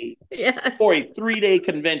day for Yes. a 3-day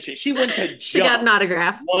convention. She went to She got jump an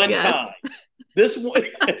autograph. one time. Yes. This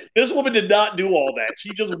this woman did not do all that.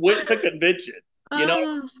 She just went to convention, you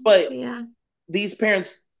know. Oh, But yeah. these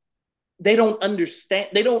parents, they don't understand.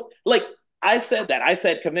 They don't like. I said that. I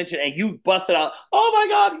said convention, and you busted out. Oh my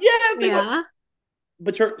God, yes, they were. Yeah.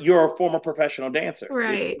 But you're a former professional dancer. You know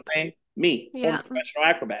Right. what I'm saying? Me, former Yeah. professional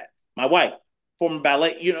acrobat. My wife, former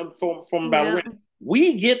ballet. Former Yeah. ballerina.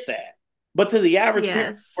 We get that. But to the average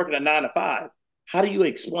parent Yes. working a 9 to 5, how do you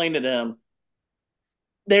explain to them?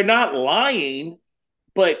 They're not lying,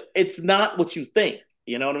 but it's not what you think.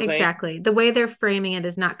 You know what I'm saying? Exactly. The way they're framing it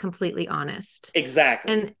is not completely honest.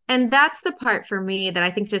 Exactly. And that's the part for me that I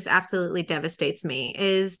think just absolutely devastates me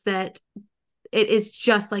is that it is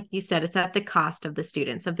just like you said, it's at the cost of the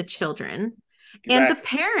students, of the children, and the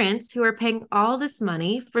Exactly. parents who are paying all this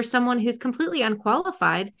money for someone who's completely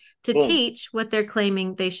unqualified to Boom. teach what they're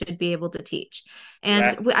claiming they should be able to teach. And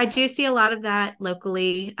Exactly. I do see a lot of that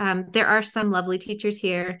locally. There are some lovely teachers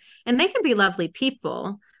here, and they can be lovely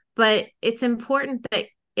people, but it's important that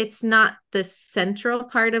it's not the central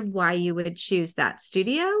part of why you would choose that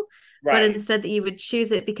studio, but Right. instead that you would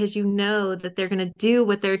choose it because you know that they're going to do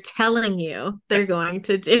what they're telling you they're going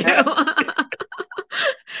to do.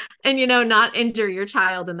 And not injure your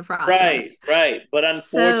child in the Right, process. right. But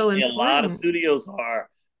So unfortunately, a lot of important. studios are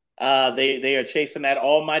they are chasing that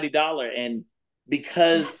almighty dollar, and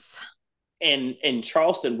because Yes. in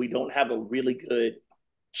Charleston we don't have a really good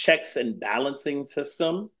checks and balancing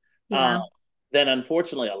system, uh, Yeah. then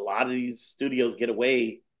unfortunately a lot of these studios get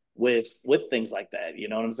away with things like that. You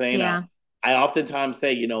know what I'm saying? Yeah. I oftentimes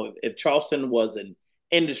say, if Charleston was an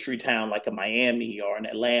industry town like a Miami or an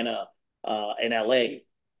Atlanta, in LA,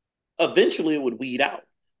 eventually it would weed out.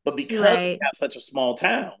 But because we Right. have such a small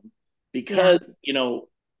town, Yeah. because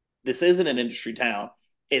this isn't an industry town,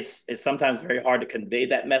 it's sometimes very hard to convey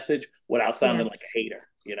that message without sounding like a Yes. hater.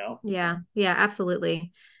 So, Yeah. Yeah,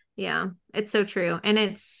 absolutely. Yeah. It's so true. And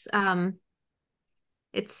it's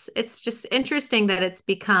just interesting that it's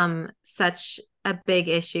become such a big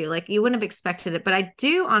issue. Like you wouldn't have expected it, but I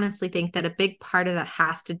do honestly think that a big part of that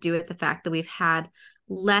has to do with the fact that we've had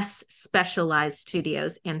less specialized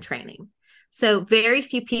studios and training. So very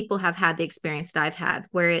few people have had the experience that I've had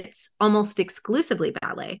where it's almost exclusively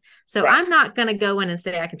ballet. So right, I'm not going to go in and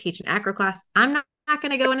say I can teach an acro class. I'm not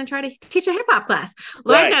going to go in and try to teach a hip hop class.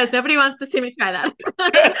 Lord right, knows nobody wants to see me try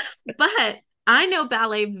that. But I know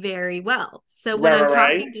ballet very well. So when right, I'm right,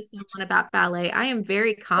 right, talking to someone about ballet, I am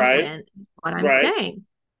very right, confident in what I'm right, saying.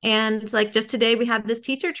 And like just today, we had this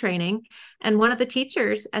teacher training, and one of the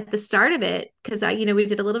teachers at the start of it, because we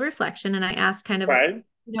did a little reflection and I asked kind of, right,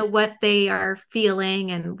 what they are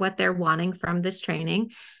feeling and what they're wanting from this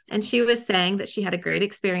training. And she was saying that she had a great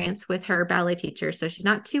experience with her ballet teacher. So she's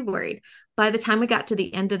not too worried. By the time we got to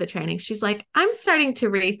the end of the training, she's like, I'm starting to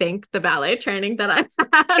rethink the ballet training that I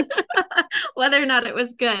had, whether or not it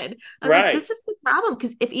was good. I was like, right. this is the problem.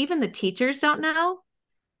 Because if even the teachers don't know,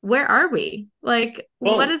 where are we? Like,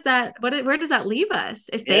 what Boom. is that? Where does that leave us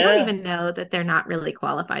if they don't Yeah, even know that they're not really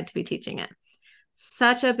qualified to be teaching it?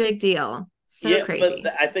 Such a big deal. So yeah. But crazy.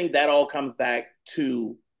 I think that all comes back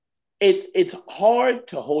to it's hard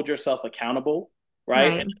to hold yourself accountable, right?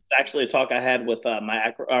 And Right. it's actually a talk I had with some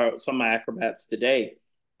of my acrobats today.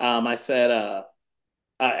 I said,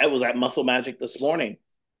 I was at Muscle Magic this morning.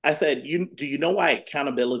 I said, do you know why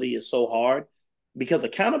accountability is so hard? Because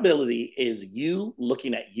accountability is you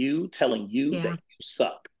looking at you, telling you that Yeah. you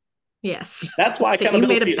suck. Yes. That's why That you made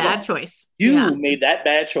accountability a is bad hard. choice. Yeah. You made that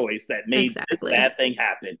bad choice that made this Exactly. bad thing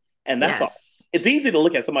happen. And that's all. Yes. It's easy to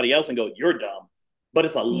look at somebody else and go, you're dumb. But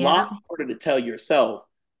it's a lot Yeah. harder to tell yourself,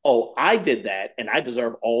 oh, I did that and I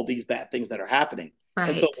deserve all these bad things that are happening.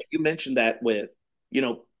 And so Right. when you mentioned that with, you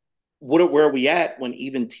know, where are we at when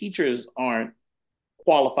even teachers aren't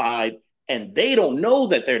qualified and they don't know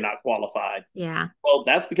that they're not qualified? Yeah. Well,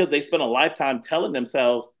 that's because they spent a lifetime telling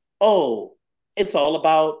themselves, oh, it's all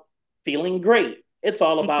about feeling great. It's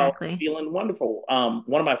all about Exactly. feeling wonderful.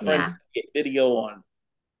 One of my Yeah. friends did a video on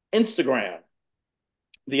Instagram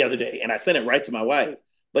the other day, and I sent it right to my wife,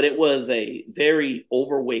 but it was a very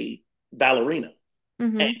overweight ballerina,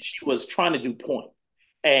 and Mm-hmm. she was trying to do point.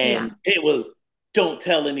 Yeah. And it was, don't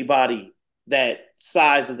tell anybody that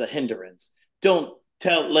size is a hindrance. Don't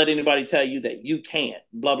let anybody tell you that you can't,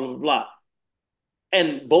 blah, blah, blah, blah.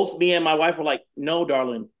 And both me and my wife were like, no,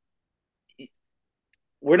 darling,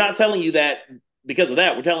 we're not telling you that because of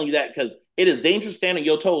that. We're telling you that because it is dangerous standing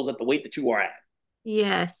your toes at the weight that you are at. We're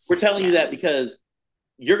Yes. telling you that Yes. because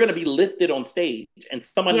you're going to be lifted on stage and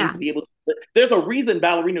somebody needs Yeah. to be able to. There's a reason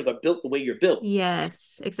ballerinas are built the way you're built.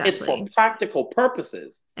 Yes. It's for Exactly. practical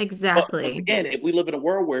purposes. But once Exactly. again, if we live in a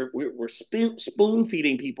world where we're spoon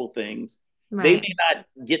feeding people things, they Right. may not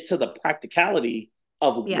get to the practicality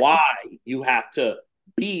of Yeah. why you have to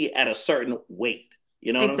be at a certain weight.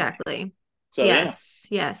 You know what I'm saying? Exactly. So yeah. Yes,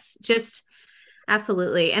 yes. Just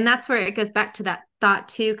absolutely. And that's where it goes back to that thought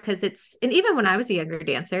too, because and even when I was a younger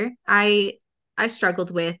dancer, I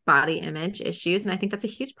struggled with body image issues. And I think that's a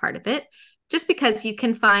huge part of it. Just because you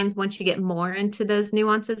can find once you get more into those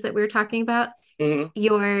nuances that we were talking about,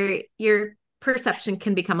 Mm-hmm. your perception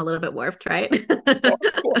can become a little bit warped, right? Sure,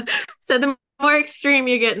 sure. So the more extreme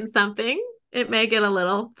you get in something, it may get a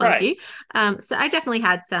little Right. funky. So I definitely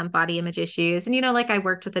had some body image issues. And, like I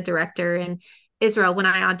worked with a director in Israel when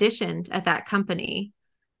I auditioned at that company.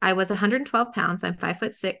 I was 112 pounds. I'm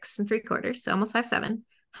 5'6¾", so almost 5'7",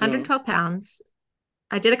 Mm-hmm. 112 pounds.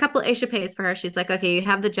 I did a couple of Asia Pays for her. She's like, okay, you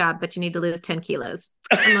have the job, but you need to lose 10 kilos.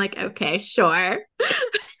 I'm like, okay, sure.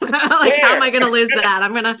 Like, how am I Where? going to lose that?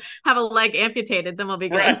 I'm going to have a leg amputated, then we'll be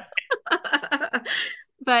Right. good.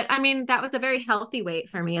 But I mean, that was a very healthy weight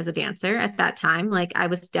for me as a dancer at that time. Like, I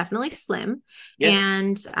was definitely slim Yeah.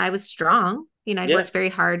 and I was strong. I'd Yeah. worked very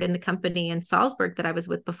hard in the company in Salzburg that I was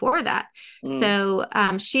with before that. Mm-hmm. So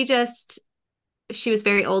she was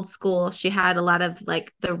very old school. She had a lot of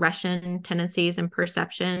like the Russian tendencies and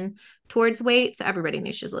perception towards weight. So everybody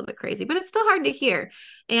knew she was a little bit crazy, but it's still hard to hear.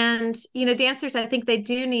 And, dancers, I think they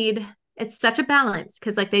do need, it's such a balance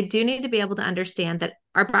because like they do need to be able to understand that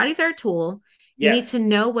our bodies are a tool. You need to Yes.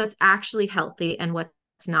 know what's actually healthy and what's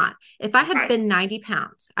not. If I had Right. been 90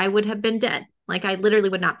 pounds, I would have been dead. Like I literally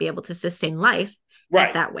would not be able to sustain life at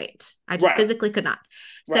Right. that weight. I just Right. physically could not.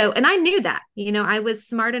 So, Right. and I knew that, I was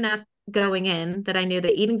smart enough going in that I knew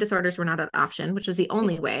that eating disorders were not an option, which was the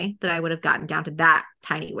only way that I would have gotten down to that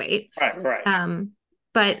tiny weight. Right. Right. Um,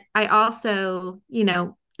 but I also,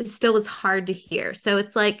 it still was hard to hear. So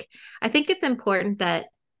it's like, I think it's important that,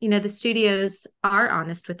 the studios are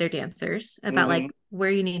honest with their dancers about Mm-hmm. like where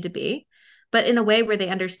you need to be, but in a way where they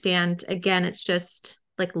understand, again, it's just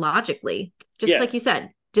like logically, just Yeah. like you said,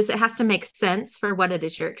 just it has to make sense for what it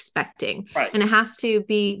is you're expecting. Right. And it has to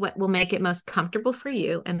be what will make it most comfortable for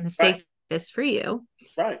you and the Right. safest for you,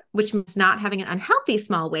 Right. which means not having an unhealthy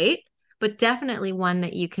small weight, but definitely one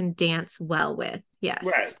that you can dance well with. Right.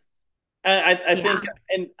 Yes. I think, Yeah.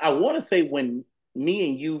 and I want to say when me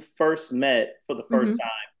and you first met for the first Mm-hmm.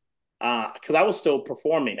 time, because I was still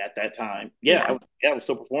performing at that time. Yeah, Yeah. I was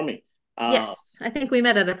still performing. Um, Yes. I think we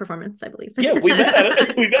met at a performance, I believe. yeah, we met at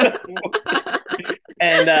it. We met at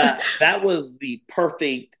and that was the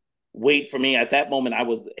perfect weight for me. At that moment, I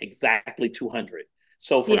was exactly 200.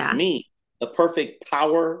 So for Yeah. me, the perfect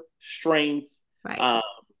power, strength, Right. um,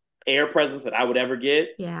 air presence that I would ever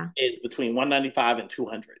get Yeah. is between 195 and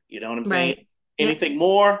 200. You know what I'm saying? Right. Yep. Anything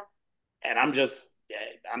more, and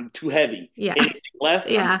I'm too heavy. Yeah. Anything less, I'm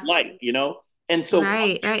too Yeah. light. And so once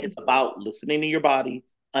Right. again, Right. it's about listening to your body,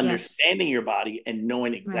 Yes. understanding your body, and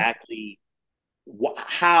knowing Right. exactly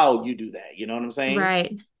how you do that. You know what I'm saying?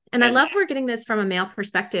 Right. And I And love we're getting this from a male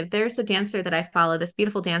perspective. There's a dancer that I follow, this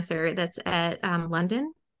beautiful dancer that's at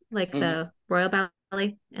London, like mhm, the Royal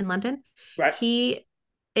Ballet in London. right. He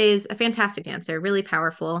is a fantastic dancer, really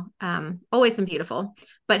powerful, always been beautiful.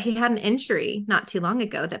 But he had an injury not too long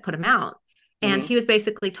ago that put him out. And Hmm. he was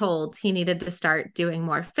basically told he needed to start doing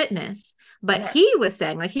more fitness. But Right. he was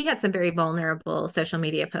saying, like, he had some very vulnerable social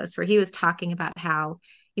media posts where he was talking about how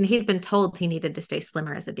he'd been told he needed to stay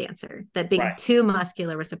slimmer as a dancer, that being Right. too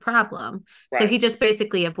muscular was a problem. So Right. he just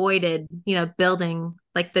basically avoided, building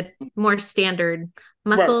like the more standard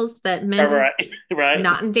Right. muscles that Right. men Right. Right.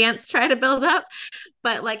 not in dance try to build up.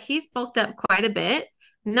 But like he's bulked up quite a bit.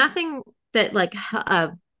 Nothing that like,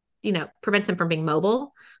 prevents him from being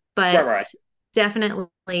mobile, Right. but Right.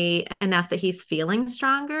 definitely enough that he's feeling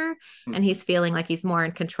stronger and Mhm. he's feeling like he's more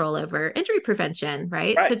in control over injury prevention,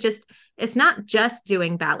 right? Right. So just it's not just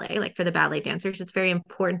doing ballet. Like for the ballet dancers, it's very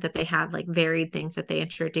important that they have like varied things that they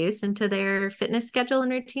introduce into their fitness schedule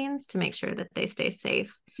and routines to make sure that they stay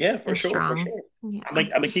safe Yeah, for and sure. For strong. sure. Yeah. I'm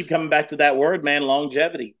gonna keep coming back to that word, man.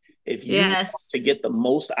 Longevity. If you want to Yes. get the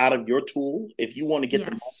most out of your tool, if you want to get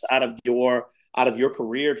the most Yes. out of your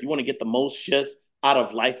career, if you want to get the most just out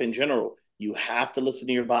of life in general, you have to listen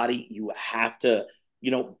to your body. You have to,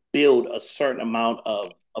 build a certain amount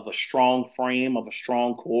of a strong frame, of a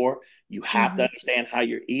strong core. You have to Mm-hmm. understand how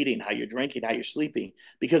you're eating, how you're drinking, how you're sleeping,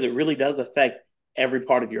 because it really does affect every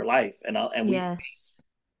part of your life. And we Yes.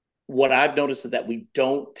 what I've noticed is that we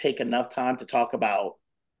don't take enough time to talk about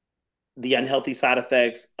the unhealthy side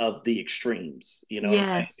effects of the extremes. You know what I'm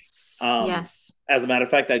saying? Yes. Yes. As a matter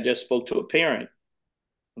of fact, I just spoke to a parent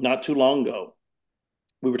not too long ago.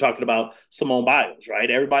 We were talking about Simone Biles, right?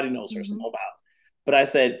 Everybody knows her, Mm-hmm. Simone Biles. But I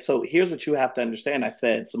said, so here's what you have to understand. I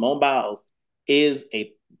said, Simone Biles is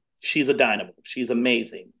she's a dynamo. She's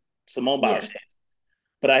amazing. Simone Biles. Yes.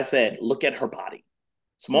 But I said, look at her body.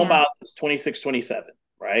 Simone Yeah. Biles is 26, 27,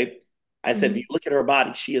 right? I said, if Hmm. you look at her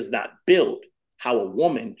body, she is not built how a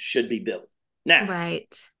woman should be built. Now, Right.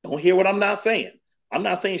 don't hear what I'm not saying. I'm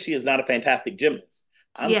not saying she is not a fantastic gymnast.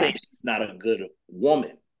 I'm saying she's Yes. not a good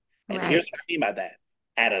woman. And here's what I Right. mean by that.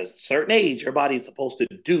 At a certain age, your body is supposed to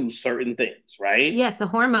do certain things, right? Yes, the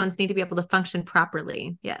hormones need to be able to function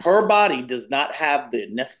properly. Her Yes. body does not have the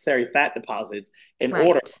necessary fat deposits in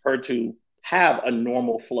order Right. for her to have a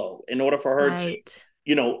normal flow, in order for her to, Right.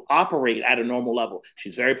 operate at a normal level.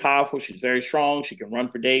 She's very powerful. She's very strong. She can run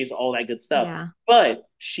for days, all that good stuff. Yeah. But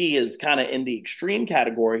she is kind of in the extreme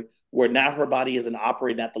category where now her body isn't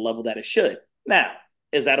operating at the level that it should. Now,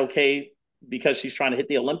 is that okay because she's trying to hit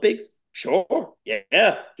the Olympics? Sure.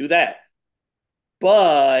 Yeah, do that.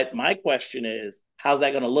 But my question is, how's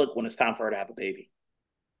that going to look when it's time for her to have a baby?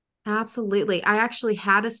 Absolutely. I actually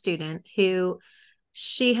had a student who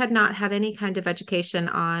she had not had any kind of education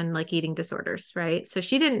on like eating disorders, right? So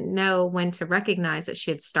she didn't know when to recognize that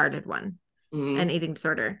she had started one, an Mm-hmm. eating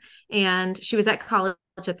disorder. And she was at college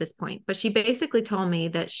at this point, but she basically told me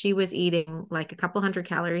that she was eating like a couple hundred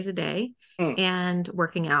calories a day Mm. and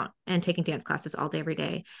working out and taking dance classes all day, every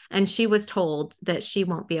day. And she was told that she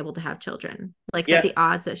won't be able to have children, like that Yeah. the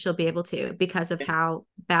odds that she'll be able to because of how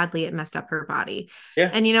badly it messed up her body. Yeah.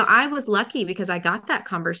 And, I was lucky because I got that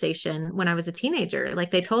conversation when I was a teenager.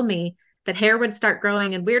 Like they told me that hair would start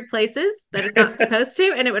growing in weird places that it's not supposed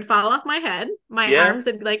to, and it would fall off my head. My Yeah. arms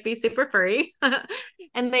would like be super furry.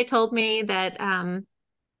 And they told me that,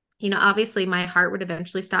 obviously my heart would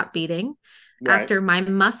eventually stop beating Right. after my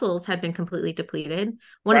muscles had been completely depleted.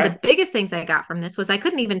 One of Right. the biggest things I got from this was I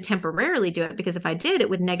couldn't even temporarily do it because if I did, it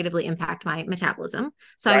would negatively impact my metabolism.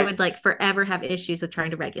 So I Right. would like forever have issues with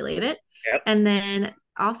trying to regulate it. Yep. And then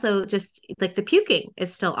also just like the puking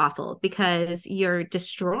is still awful because you're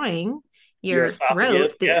destroying Your your throat,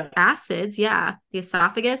 esophagus. the Yeah. acids, yeah, the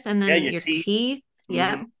esophagus, and Yeah. then Your your teeth. teeth.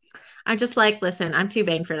 Yep. Mm-hmm. I'm just like, listen, I'm too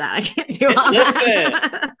vain for that. I can't do all Listen,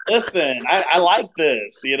 that. listen. I like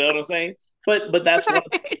this. You know what I'm saying? But that's one of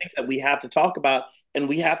the Right. things that we have to talk about, and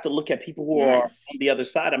we have to look at people who are on Yes. the other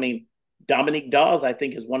side. I mean, Dominique Dawes, I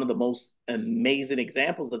think, is one of the most amazing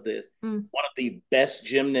examples of this. Mm, One of the best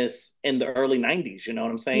gymnasts in the early '90s. You know what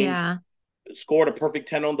I'm saying? yeah. Scored a perfect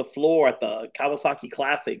 10 on the floor at the Kawasaki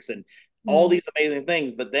Classics and all Mm, these amazing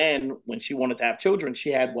things. But then when she wanted to have children, she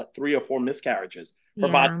had what, 3 or 4 miscarriages. Her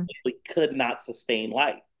body yeah. literally could not sustain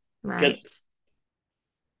life Right. because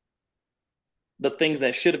the things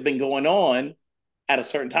that should have been going on at a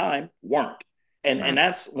certain time weren't. And Right.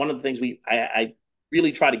 that's one of the things I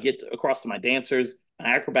really try to get across to my dancers,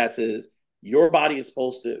 my acrobats is your body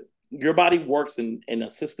works in a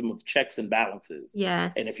system of checks and balances. And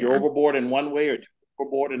Yes. if you're Yeah. overboard in one way or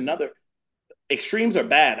overboard in another, extremes are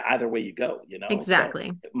bad either way you go. So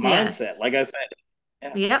Exactly. mindset, Yes. like I said,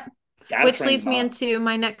 yeah, Yep. gotta Which train the leads me mind. into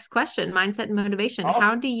my next question, mindset and motivation. How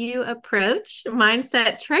Awesome. do you approach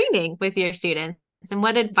mindset training with your students? And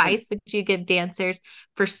what advice would you give dancers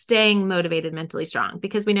for staying motivated, mentally strong?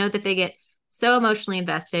 Because we know that they get so emotionally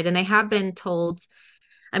invested and they have been told.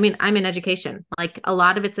 I mean, I'm in education. Like a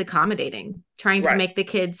lot of it's accommodating, trying to Right. make the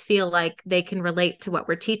kids feel like they can relate to what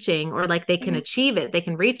we're teaching or like they can Mhm. achieve it, they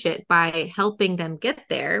can reach it by helping them get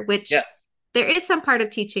there, Yeah. which there is some part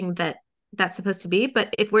of teaching that that's supposed to be.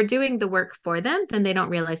 But if we're doing the work for them, then they don't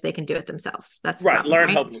realize they can do it themselves. That's the Right. problem, Learn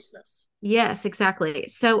right? helplessness. Yes, exactly.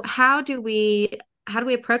 So how do we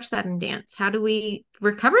approach that in dance? How do we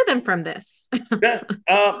recover them from this?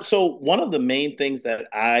 Yeah. So one of the main things that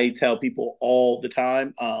I tell people all the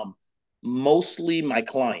time, mostly my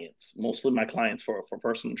clients for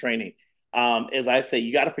personal training, is I say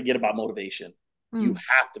you got to forget about motivation. You Mm,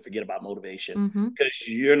 have to forget about motivation mm-hmm. because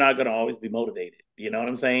you're not going to always be motivated. You know what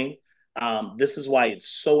I'm saying? This is why it's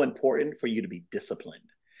so important for you to be disciplined.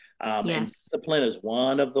 And Yes. discipline is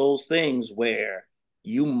one of those things where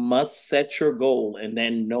you must set your goal, and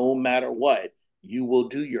then no matter what, you will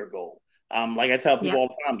do your goal. Like I tell people Yep. all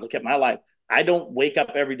the time, look at my life. I don't wake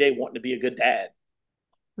up every day wanting to be a good dad.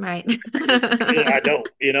 Right. I don't.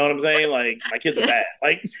 You know what I'm saying? Like my kids are bad. Yes.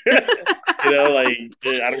 Like like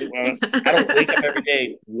I don't wake up every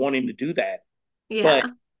day wanting to do that. But Yeah.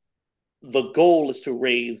 the goal is to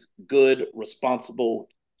raise good, responsible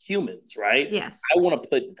humans, right? I Yes. want to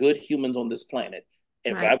put good humans on this planet.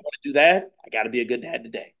 If I Right. want to do that, I got to be a good dad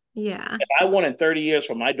today. Yeah. If I want in 30 years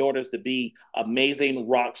for my daughters to be amazing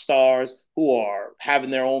rock stars who are having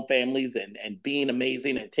their own families and being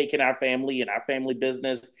amazing and taking our family and our family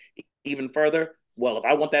business even further, well, if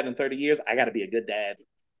I want that in 30 years, I got to be a good dad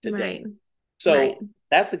Right. today. Right. So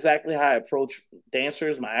that's exactly how I approach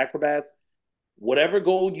dancers, my acrobats. Whatever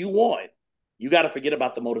goal you want, you got to forget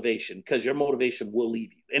about the motivation because your motivation will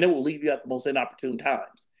leave you and it will leave you at the most inopportune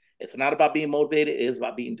times. It's not about being motivated. It is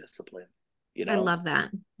about being disciplined, you I know? love that.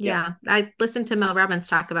 Yeah. Yeah. I listened to Mel Robbins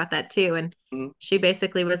talk about that too. And Mhm. she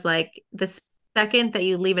basically was like, the second that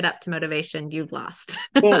you leave it up to motivation, you've lost.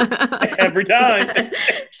 Boom. Every time.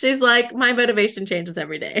 She's like, my motivation changes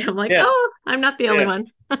every day. I'm like, Yeah. oh, I'm not the only Yeah.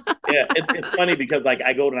 one. Yeah. It's funny because like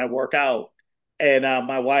I go and I work out and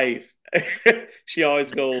my wife, she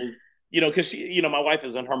always goes, because my wife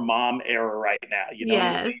is in her mom era right now. You know what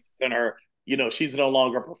I'm saying? Yes. And her, she's no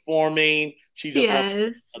longer performing. She just wants to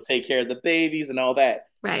Yes. take care of the babies and all that.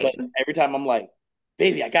 But Right. every time I'm like,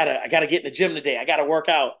 baby, I gotta get in the gym today. I gotta work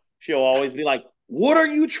out. She'll always be like, what are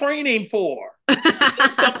you training for? Is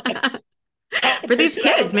it some For these competition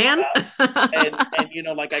I kids, don't know man. about?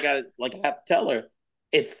 And like I have to tell her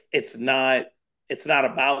it's not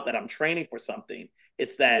about that I'm training for something.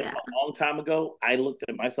 It's that Yeah. a long time ago I looked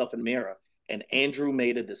at myself in the mirror and Andrew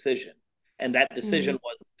made a decision. And that decision Mm,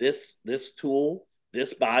 was this tool,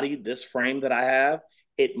 this body, this frame that I have,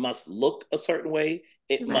 it must look a certain way,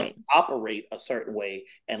 it right. must operate a certain way,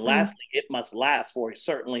 and Mm, lastly, it must last for a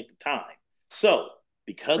certain length of time. So,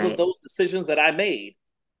 because of right. those decisions that I made,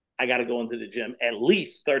 I got to go into the gym at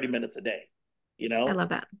least 30 minutes a day. You I know? love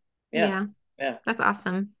that. Yeah. Yeah. Yeah. That's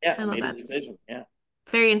awesome. Yeah. I I love made a that. decision. Yeah.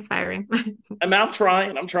 Very inspiring. I'm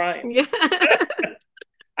trying. I'm trying. Yeah.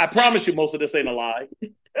 I promise you, most of this ain't a lie.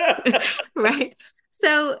 Right.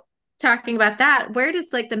 So talking about that, where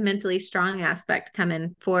does like the mentally strong aspect come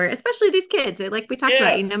in for especially these kids? Like we talked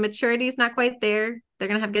about, Yeah. maturity is not quite there. They're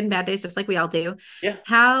gonna have good and bad days just like we all do. Yeah.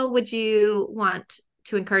 How would you want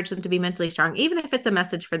to encourage them to be mentally strong, even if it's a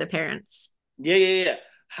message for the parents? Yeah. Yeah. Yeah.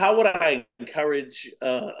 How would I encourage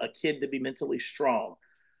a kid to be mentally strong?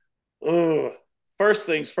 Ugh. First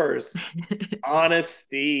things first,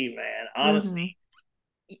 honesty, man. Honesty.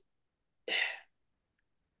 Hmm.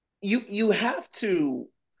 You have to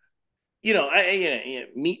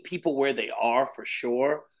meet people where they are for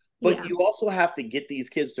sure. But Yeah. you also have to get these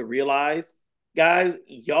kids to realize, guys,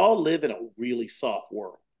 y'all live in a really soft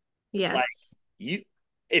world. Like Yes. you,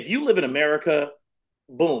 if you live in America,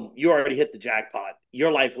 boom, you already hit the jackpot.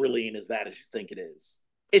 Your life really ain't as bad as you think it is.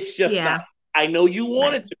 It's just not. Yeah. I know you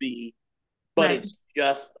want Right. it to be, but Right. it's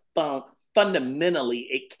just fundamentally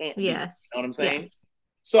it can't be. You Yes. know what I'm saying? Yes.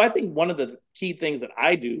 So I think one of the key things that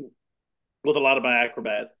I do with a lot of my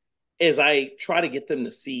acrobats is I try to get them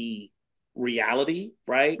to see reality,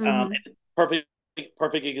 right? Hmm. And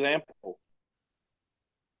perfect example.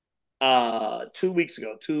 2 weeks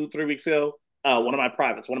ago, 3 weeks ago, one of my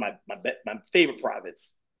privates, one of my favorite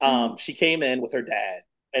privates, Hmm. she came in with her dad,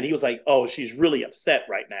 and he was like, "Oh, she's really upset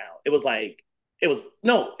right now." It was like, it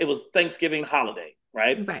was Thanksgiving holiday,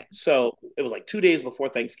 right? Right. So it was like 2 days before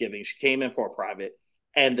Thanksgiving. She came in for a private,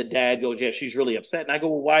 and the dad goes, "Yeah, she's really upset." And I go,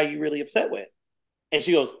 "Well, why are you really upset with?" And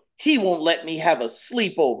she goes, "He won't let me have a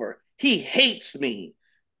sleepover. He hates me.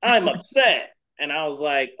 I'm upset." And I was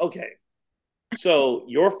like, okay. So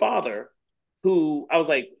your father, who I was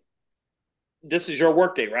like, this is your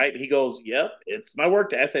work day, right? He goes, yep, it's my work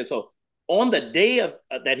day. I said, so on the day of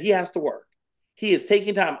that he has to work, he is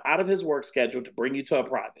taking time out of his work schedule to bring you to a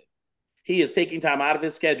private. He is taking time out of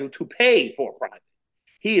his schedule to pay for a private.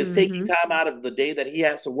 He is taking Hmm. time out of the day that he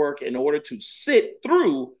has to work in order to sit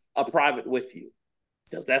through a private with you.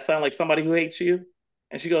 Does that sound like somebody who hates you?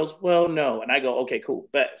 And she goes, well, no. And I go, okay, cool.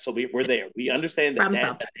 But so we're there. We understand that Problem dad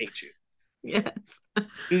solved. hates you. Yes.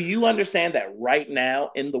 Do you understand that right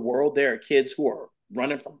now in the world, there are kids who are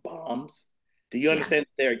running from bombs? Do you Yeah. understand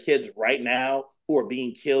that there are kids right now who are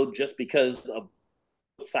being killed just because of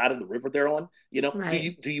the side of the river they're on? Do Right.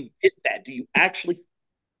 you get that? Do you actually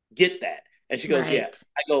get that? And she goes, yeah. Right.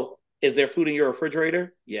 I go, is there food in your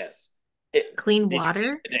refrigerator? Yes. Clean Did you eat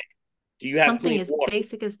water. today? Do you have Something clean as water?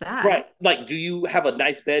 basic as that. Right. Like, do you have a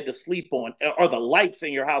nice bed to sleep on? Are the lights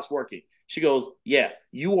in your house working? She goes, yeah,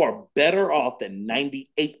 you are better off than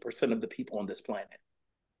 98% of the people on this planet.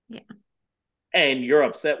 Yeah. And you're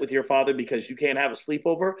upset with your father because you can't have a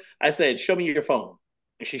sleepover? I said, show me your phone.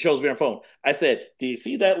 And she shows me her phone. I said, do you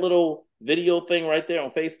see that little video thing right there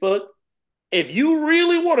on Facebook? If you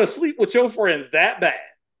really want to sleep with your friends that bad,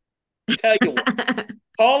 tell you what,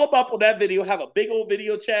 call them up on that video, have a big old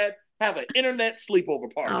video chat, have an internet sleepover Oh,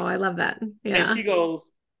 party. I love that. And Yeah. she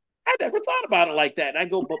goes, I never thought about it like that. And I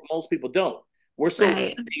go, but most people don't. We're so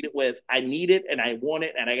Right. inundated with, I need it and I want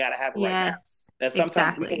it and I got to have it right now. Yes. That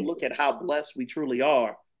sometimes we don't Exactly. look at how blessed we truly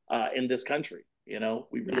are in this country. We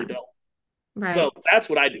really Yeah. don't. Right. So that's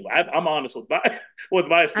what I do. I'm honest with my with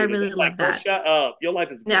my I students. really I'm like, love girl, that. shut up. Your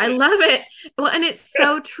life is Yeah, I good. love it. Well, and it's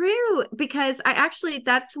so true because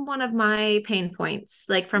that's one of my pain points.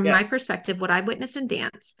 Like from Yeah. my perspective, what I've witnessed in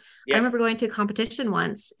dance. I Yeah. remember going to a competition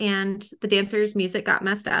once and the dancers' music got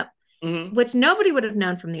messed up, Hmm. which nobody would have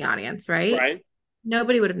known from the audience, right? Right.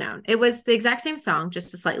 Nobody would have known. It was the exact same song,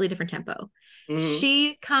 just a slightly different tempo. Hmm.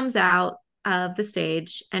 She comes out of the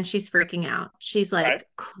stage and she's freaking out. She's Right. like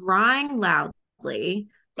crying loudly,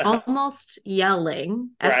 almost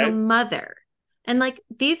yelling at her Right. mother. And like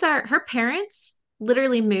these are her parents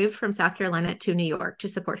literally moved from South Carolina to New York to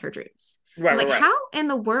support her dreams. Right. I'm Right. like, Right. how in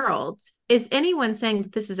the world is anyone saying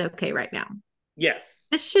that this is okay right now? Yes.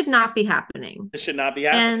 This should not be happening. This should not be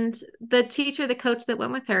happening. And the teacher, the coach that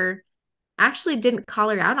went with her, actually didn't call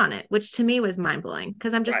her out on it, which to me was mind blowing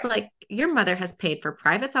because I'm just Right. like, your mother has paid for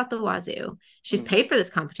privates out the wazoo. She's Mhm. paid for this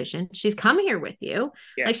competition. She's come here with you.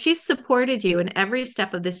 Yeah. Like she's supported you in every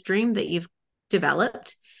step of this dream that you've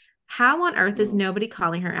developed. How on earth is Mhm. nobody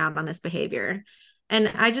calling her out on this behavior? And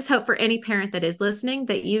I just hope for any parent that is listening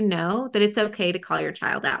that you know that it's okay to call your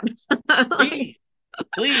child out. Like, Please.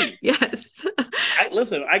 Please. yes. I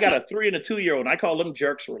listen, I got a 3 and a 2-year-old, and I call them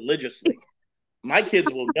jerks religiously. My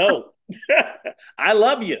kids will know. I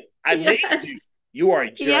love you. I made you. Yes. You are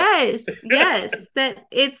a jerk. Yes, yes. That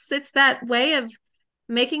it's that way of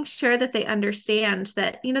making sure that they understand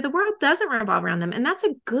that, the world doesn't revolve around them, and that's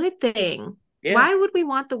a good thing. Yeah. Why would we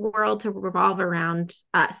want the world to revolve around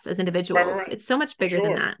us as Right, right, individuals? right. It's so much For bigger than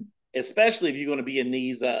sure. that. Especially if you're going to be in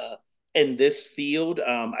these in this field.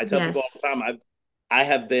 I tell people all the Yes. time, I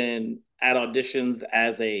have been at auditions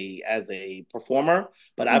as a performer,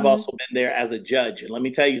 but I've Hmm. also been there as a judge. And let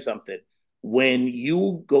me tell you something. When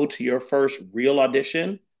you go to your first real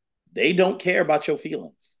audition, they don't care about your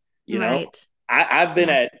feelings. You know, Right. I've been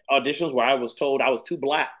Yeah. at auditions where I was told I was too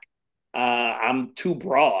black, I'm too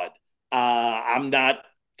broad, I'm not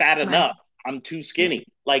fat Right. enough, I'm too Yep. skinny.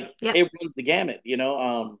 Like Yep. it runs the gamut. They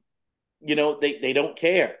don't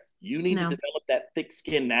care. You need to No, develop that thick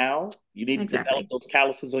skin now. You need to develop exactly. those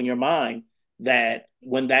calluses on your mind that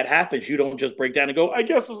when that happens, you don't just break down and go, I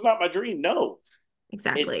guess it's not my dream. No, it,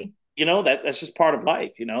 Exactly. that's just part of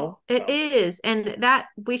life. It So, is. And that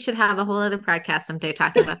we should have a whole other podcast someday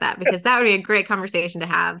talking about that because that would be a great conversation to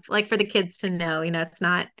have, like for the kids to know,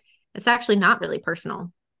 it's actually not really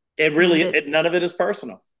personal. it really, And none of it is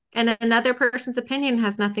personal. and another person's opinion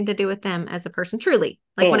has nothing to do with them as a person, truly,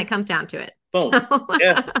 like when Boom, it comes down to it. So boom.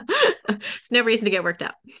 Yeah. it's no reason to get worked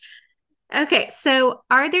up. Okay. So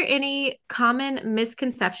are there any common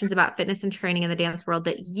misconceptions about fitness and training in the dance world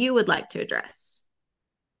that you would like to address?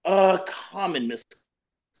 Common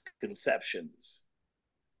misconceptions.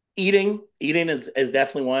 Eating is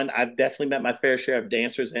definitely one. I've definitely met my fair share of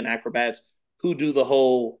dancers and acrobats who do the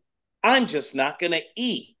whole, I'm just not going to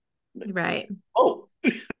eat. Right. Oh,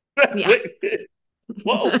 Yeah.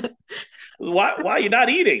 whoa, why are you not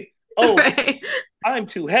eating? Oh, Right. I'm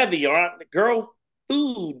too heavy. Or girl,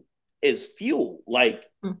 food is fuel. Like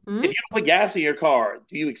if Hmm. you don't put gas in your car,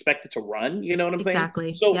 do you expect it to run? You know what I'm saying?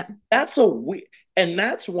 Exactly. So Yep. that's a weird, and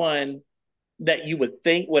that's one that you would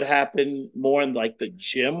think would happen more in like the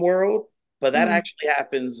gym world, but that Mm. actually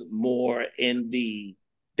happens more in the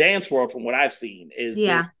dance world from what I've seen is this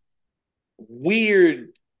Yeah, weird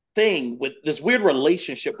thing with this weird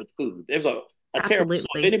relationship with food. There's a terrible, so if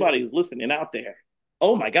absolutely. anybody who's listening out there,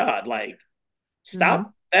 oh my God, like Hmm.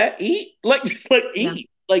 stop that, eat, like Yeah. eat,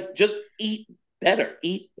 like just eat better,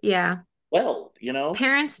 eat Yeah. well.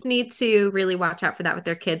 Parents need to really watch out for that with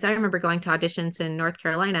their kids. I remember going to auditions in North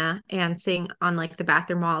Carolina and seeing on like the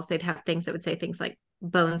bathroom walls, they'd have things that would say things like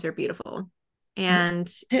bones are beautiful.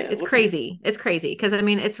 And Yeah, it's crazy. It's crazy because I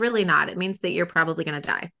mean, it's really not. It means that you're probably going to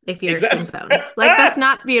die if you're seeing exactly. bones. Like, that's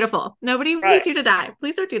not beautiful. Nobody Right, wants you to die.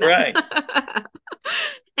 Please don't do right. that.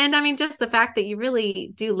 And I mean, just the fact that you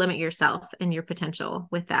really do limit yourself and your potential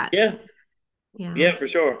with that. Yeah, Yeah. yeah, for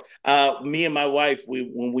sure. Me and my wife,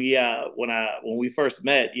 when we first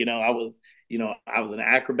met, I was an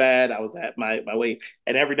acrobat. I was at my weight,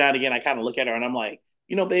 and every now and again, I kind of look at her and I'm like,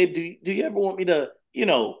 babe, do you ever want me to,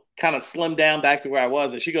 kind of slim down back to where I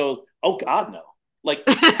was? And she goes, oh God, no. Like,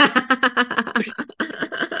 I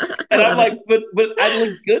and I'm love like, it. but I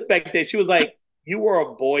looked good back then. She was like, you were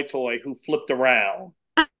a boy toy who flipped around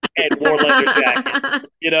and wore leather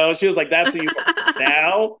jacket. She was like, that's who you are.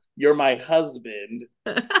 Now you're my husband,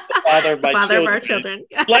 the father of The my father of our children.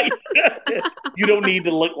 children. Like, you don't need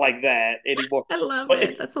to look like that anymore. I love But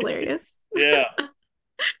it. That's hilarious. yeah,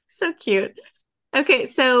 So cute. Okay,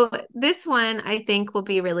 so this one I think will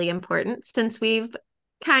be really important since we've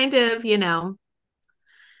kind of,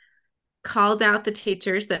 called out the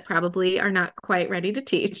teachers that probably are not quite ready to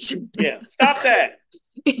teach. Yeah, stop that.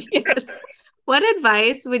 Yes. What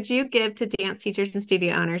advice would you give to dance teachers and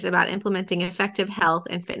studio owners about implementing effective health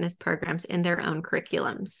and fitness programs in their own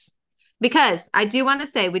curriculums? Because I do want to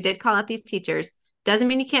say we did call out these teachers. Doesn't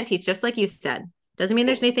mean you can't teach, just like you said. Doesn't mean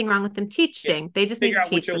there's anything wrong with them Yeah, teaching. They just need figure to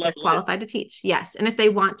out what teach your what they're level is. qualified to teach. Yes. And if they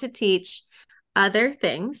want to teach other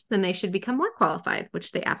things, then they should become more qualified,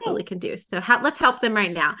 which they absolutely can do. So let's help them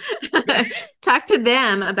right now. Talk to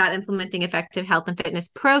them about implementing effective health and fitness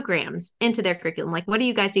programs into their curriculum. Like, what do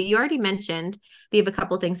you guys do? You already mentioned that you have a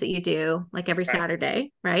couple things that you do like every Right,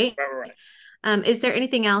 Saturday, right? right. Is there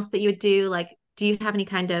anything else that you would do? Like, do you have any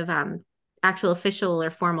kind of actual official or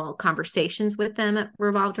formal conversations with them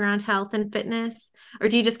revolved around health and fitness? Or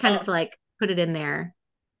do you just kind Uh, of like put it in there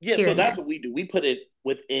yeah, here so and that's there? what we do. We put it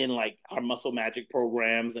within like our muscle magic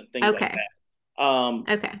programs and things like Okay. that.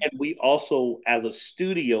 Okay. And we also, as a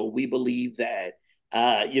studio, we believe that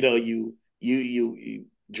you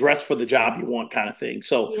dress for the job you want kind of thing.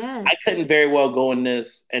 So I Yes. couldn't very well go in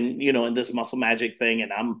this and in this muscle magic thing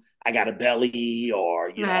and I got a belly or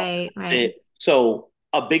I'm Right. Right. fit. So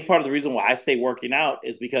a big part of the reason why I stay working out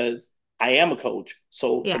is because I am a coach.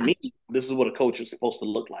 So to Yeah. me, this is what a coach is supposed to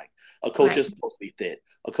look like. A coach Right. is supposed to be fit.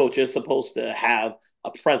 A coach is supposed to have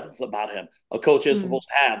a presence about him. A coach is Mm, supposed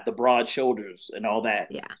to have the broad shoulders and all that.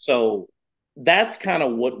 yeah. So that's kind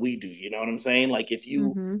of what we do. You know what I'm saying? Like if you,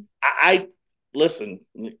 Mm-hmm. I listen.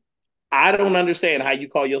 I don't understand how you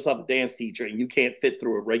call yourself a dance teacher and you can't fit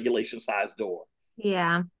through a regulation size door.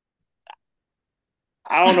 Yeah.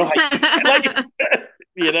 I don't know how you do that. Like,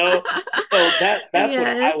 you know, so that's what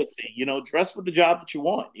I would say. Yes. Dress for the job that you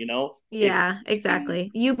want. If Yeah, you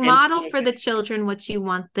exactly. You model influence for the it, children what you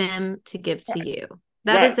want them to give to right, you.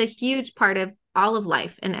 That is right, a huge part of all of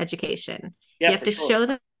life and education. You yeah, have for to sure, show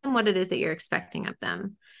them what it is that you're expecting of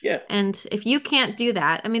them. yeah, And if you can't do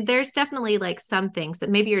that, I mean, there's definitely like some things that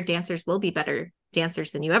maybe your dancers will be better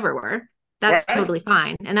dancers than you ever were. That's right, totally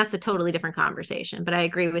fine. And that's a totally different conversation. But I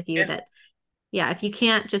agree with you yeah, that, yeah, if you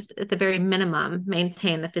can't just at the very minimum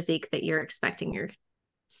maintain the physique that you're expecting your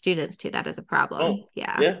students to, that is a problem. oh,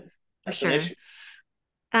 Yeah, yeah, for that's an sure. issue.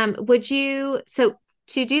 Would you, so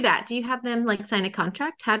to do that, do you have them like sign a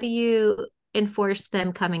contract? How do you enforce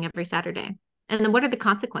them coming every Saturday? And then what are the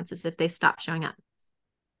consequences if they stop showing up?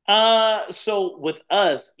 So with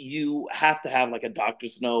us, you have to have like a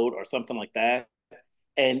doctor's note or something like that.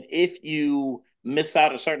 And if you miss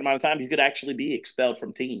out a certain amount of time, you could actually be expelled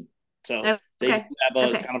from team. So Oh, they do okay. have a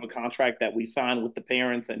Okay. kind of a contract that we sign with the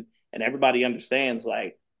parents, and everybody understands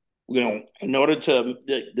like in order to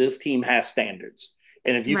this team has standards,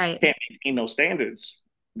 and if you Right. can't maintain those standards,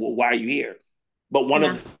 well, why are you here? But one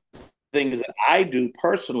of Yeah. the things that I do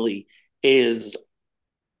personally is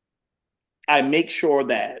I make sure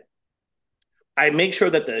that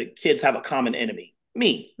the kids have a common enemy,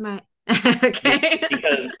 me, Right. Okay.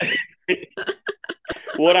 because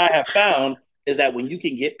what I have found is that when you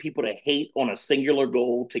can get people to hate on a singular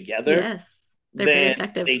goal together, Yes. They're very then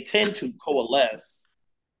effective. they tend to coalesce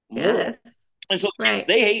more. Yes. And so the kids, Right.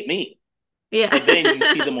 they hate me, Yeah. but then you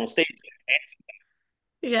see them on stage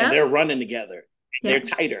and Yep. they're running together, and they're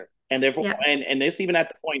Yep. tighter, and they're Yep. and it's even at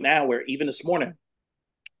the point now where even this morning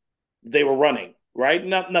they were running right,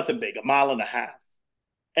 nothing big, a mile and a half,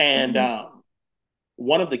 and Hmm.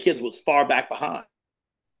 one of the kids was far back behind.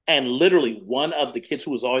 And literally, one of the kids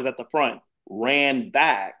who was always at the front ran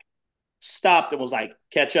back, stopped, and was like,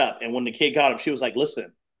 catch up. And when the kid got up, she was like,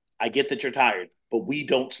 listen, I get that you're tired, but we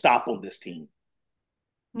don't stop on this team.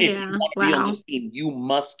 If you Yeah. want to be on Wow. this team, you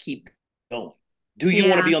must keep going. Do you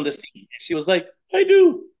want to Yeah. be on this team? And she was like, I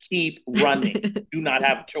do. Keep running. Do not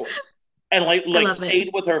have a choice. And I like love it. stayed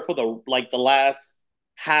with her for the last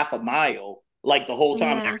half a mile, like the whole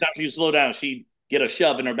time. And Yeah. every time she slow down, she'd get a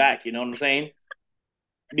shove in her back. You know what I'm saying?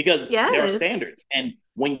 Because there are Yes. standards. And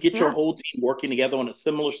when you get your Yeah. whole team working together on a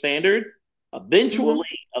similar standard, Hmm.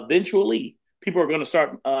 eventually, people are going to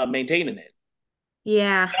start maintaining it.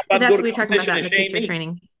 Yeah. I'm about to go That's, to we were talking about competition that in and the shame teacher me.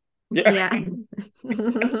 training. Yeah, Yeah.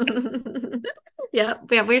 Yeah.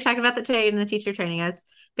 Yeah. We were talking about that today in the teacher training. I was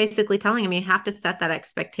basically telling him you have to set that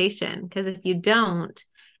expectation because if you don't,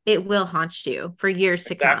 it will haunt you for years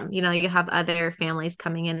to exactly. come. You know, you have other families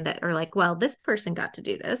coming in that are like, well, this person got to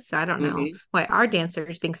do this. So I don't know Mm-hmm. why our dancer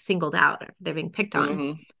is being singled out or they're being picked on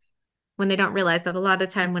Mm-hmm. when they don't realize that a lot of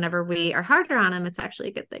time, whenever we are harder on them, it's actually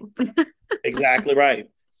a good thing. Exactly right.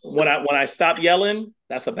 When I stop yelling,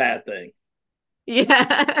 that's a bad thing.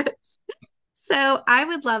 Yes. So I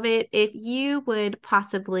would love it if you would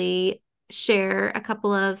possibly share a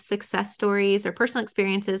couple of success stories or personal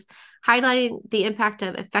experiences highlighting the impact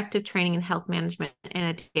of effective training and health management in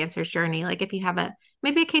a dancer's journey? Like if you have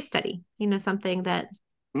maybe a case study, something that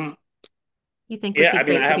Mm. you think would Yeah, be I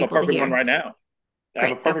mean, I great for have a people to perfect one hear. right now. I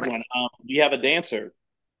have a Great, go for perfect it. one. We have a dancer.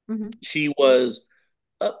 Mm-hmm. She was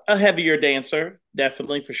a heavier dancer,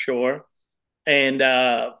 definitely for sure. And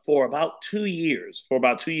for about 2 years,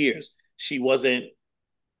 she wasn't,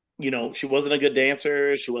 she wasn't a good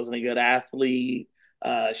dancer. She wasn't a good athlete.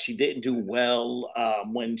 She didn't do well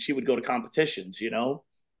when she would go to competitions. And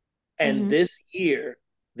Mm-hmm. this year,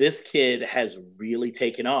 this kid has really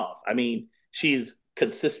taken off. I mean, she's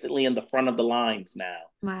consistently in the front of the lines now.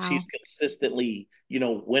 She's Wow. consistently,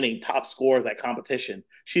 winning top scores at competition.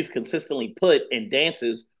 She's consistently put in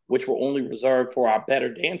dances which were only reserved for our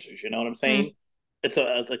better dancers. You know what I'm saying? Mm.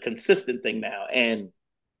 It's a consistent thing now. And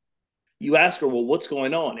you ask her, well, what's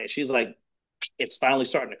going on? And she's like, it's finally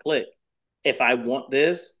starting to click. If I want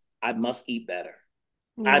this, I must eat better.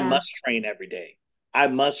 I Yeah. must train every day. I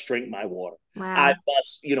must drink my water. I Wow.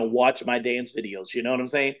 must, watch my dance videos. You know what I'm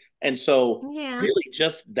saying? And so, Yeah. really,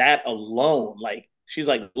 just that alone, like, she's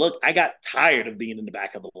like, look, I got tired of being in the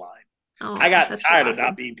back of the line. I Oh, got that's so tired of not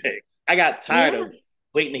awesome. being picked. I got tired Yeah. of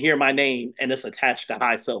waiting to hear my name and it's attached to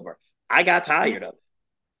high silver. I got Yeah. tired of it.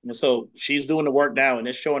 And so she's doing the work now and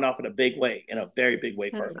it's showing off in a big way, in a very big way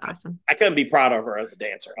for That her. is awesome. I couldn't be proud of her as a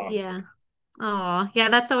dancer, honestly. Yeah. Oh, yeah,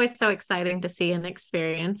 that's always so exciting to see and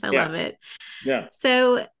experience. I Yeah. love it. Yeah.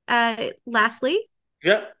 So, lastly,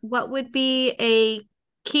 Yeah. what would be a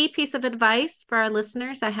key piece of advice for our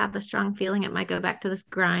listeners? I have the strong feeling it might go back to this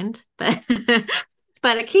grind, but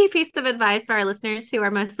but a key piece of advice for our listeners who are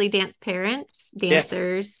mostly dance parents, Yeah.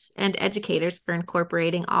 dancers, and educators for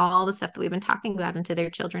incorporating all the stuff that we've been talking about into their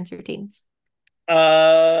children's routines.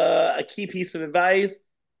 A key piece of advice: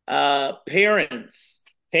 parents,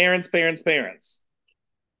 parents.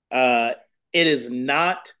 Uh, it is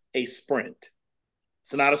not a sprint.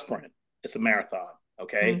 It's not a sprint. It's a marathon.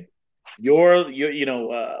 Okay.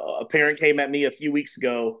 Mm. A parent came at me a few weeks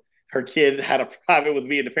ago. Her kid had a private with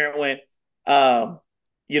me, and the parent went, um,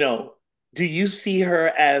 you know, do you see her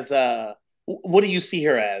as what do you see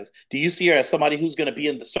her as? Do you see her as somebody who's going to be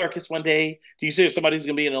in the circus one day? Do you see her as somebody who's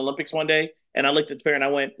going to be in the Olympics one day? And I looked at the parent.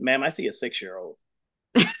 And I went, "Ma'am, I see a 6-year-old."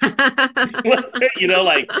 you know,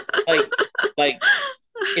 like, like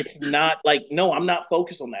it's not like, no, I'm not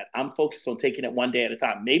focused on that. I'm focused on taking it one day at a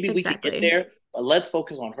time. Maybe we could get Exactly. there, but let's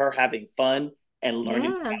focus on her having fun and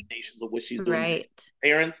learning the Yeah. foundations of what she's doing today. Right.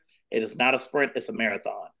 Parents, it is not a sprint, it's a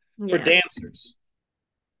marathon. For Yes. dancers,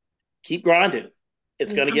 keep grinding.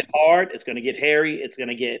 It's going to Yeah. get hard, it's going to get hairy, it's going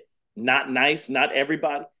to get not nice. Not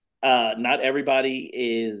everybody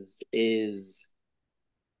is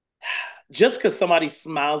just because somebody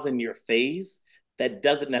smiles in your face, that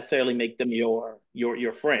doesn't necessarily make them your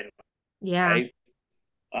friend, Yeah. right?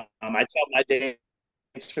 I tell my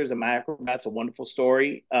dancers and my acrobats a wonderful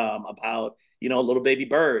story about a little baby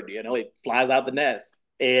bird. It flies out the nest.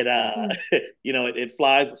 It Mm. it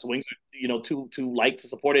flies. Its wings are too light to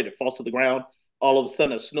support it. It falls to the ground. All of a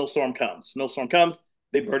sudden, a snowstorm comes. Snowstorm comes.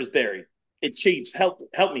 Big bird is buried. It cheeps. Help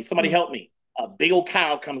me! Somebody Mm. help me! A big old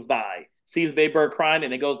cow comes by, sees the baby bird crying,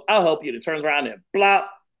 and it goes, "I'll help you." And it turns around and blop,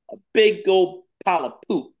 a big old pile of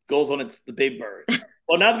poop goes on the baby bird.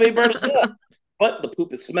 Well, now the baby bird is warm, but the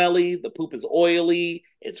poop is smelly, the poop is oily,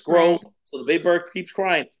 it's gross. Right. So the baby bird keeps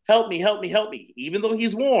crying, "Help me, help me, help me." Even though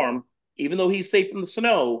he's warm, even though he's safe from the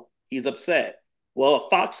snow, he's upset. Well, a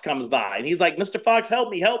fox comes by and he's like, "Mr. Fox, help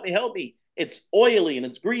me, help me, help me. It's oily and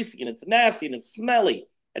it's greasy and it's nasty and it's smelly."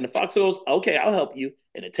 And the fox goes, "Okay, I'll help you."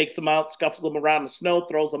 And it takes him out, scuffles him around the snow,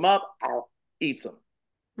 throws him up, eats him.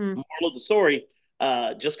 Mm. Moral of the story: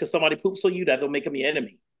 just because somebody poops on you, that don't make them your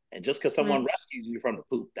enemy. And just because someone Right. rescues you from the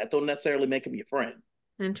poop, that don't necessarily make them your friend.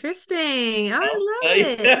 Interesting. Oh, know? I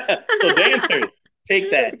love it. So dancers,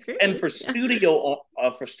 take That that. is And great. for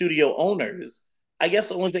Yeah. studio owners, I guess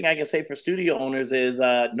the only thing I can say for studio owners is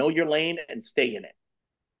know your lane and stay in it.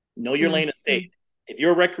 Know your lane and stay in Mm-hmm. it. If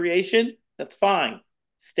you're recreation, that's fine.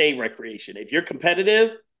 Stay recreation. If you're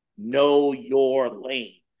competitive, know your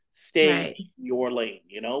lane. Stay Right. in your lane.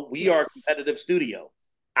 We are a Yes. competitive studio.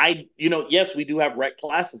 Yes, we do have rec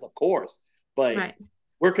classes, of course, but Right.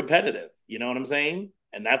 we're competitive. You know what I'm saying?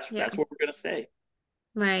 And that's Yeah. that's where we're gonna stay.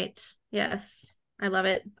 Right. Yes. I love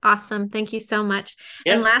it. Awesome. Thank you so much.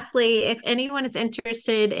 And Yeah. lastly, if anyone is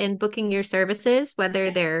interested in booking your services,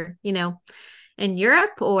 whether they're, in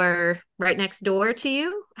Europe or right next door to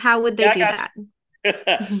you, how would they Yeah, I do got that?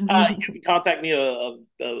 you can contact me a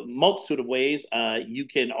multitude of ways. You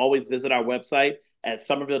can always visit our website at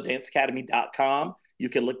somervilledanceacademy.com. You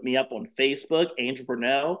can look me up on Facebook, Angel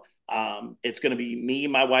Burnell. It's going to be me,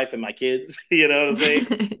 my wife, and my kids. You know what I'm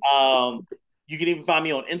saying? Um, you can even find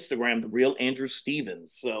me on Instagram, the real Andrew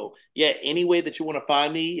Stevens. So yeah, any way that you want to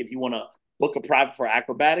find me, if you want to book a private for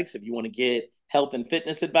acrobatics, if you want to get health and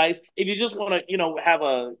fitness advice, if you just want to, have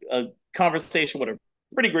a conversation with a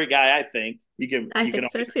pretty great guy, I think I you can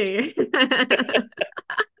think so always. too.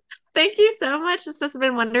 Thank you so much. This has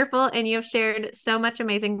been wonderful, and you have shared so much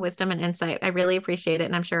amazing wisdom and insight. I really appreciate it,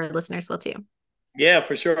 and I'm sure our listeners will too. Yeah,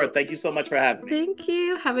 for sure. Thank you so much for having me. Thank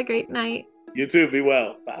you. Have a great night. You too. Be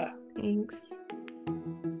well. Bye. Thanks.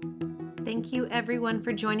 Thank you, everyone,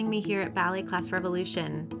 for joining me here at Ballet Class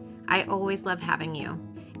Revolution. I always love having you.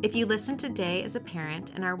 If you listen today as a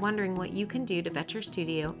parent and are wondering what you can do to vet your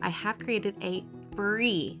studio, I have created a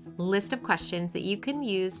free list of questions that you can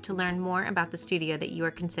use to learn more about the studio that you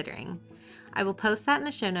are considering. I will post that in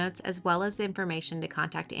the show notes, as well as the information to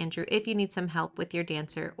contact Andrew if you need some help with your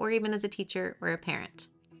dancer, or even as a teacher or a parent.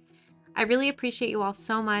 I really appreciate you all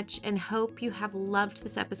so much and hope you have loved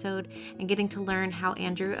this episode and getting to learn how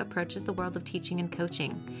Andrew approaches the world of teaching and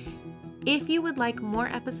coaching. If you would like more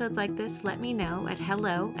episodes like this, let me know at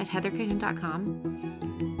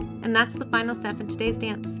hello@heathercahoon.com. And that's the final step in today's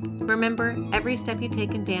dance. Remember, every step you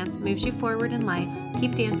take in dance moves you forward in life.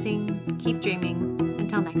 Keep dancing, keep dreaming.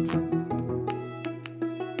 Until next time.